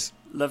 Thanks for this.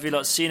 Love you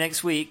lots. See you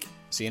next week.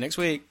 See you next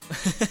week.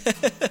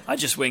 I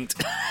just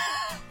winked.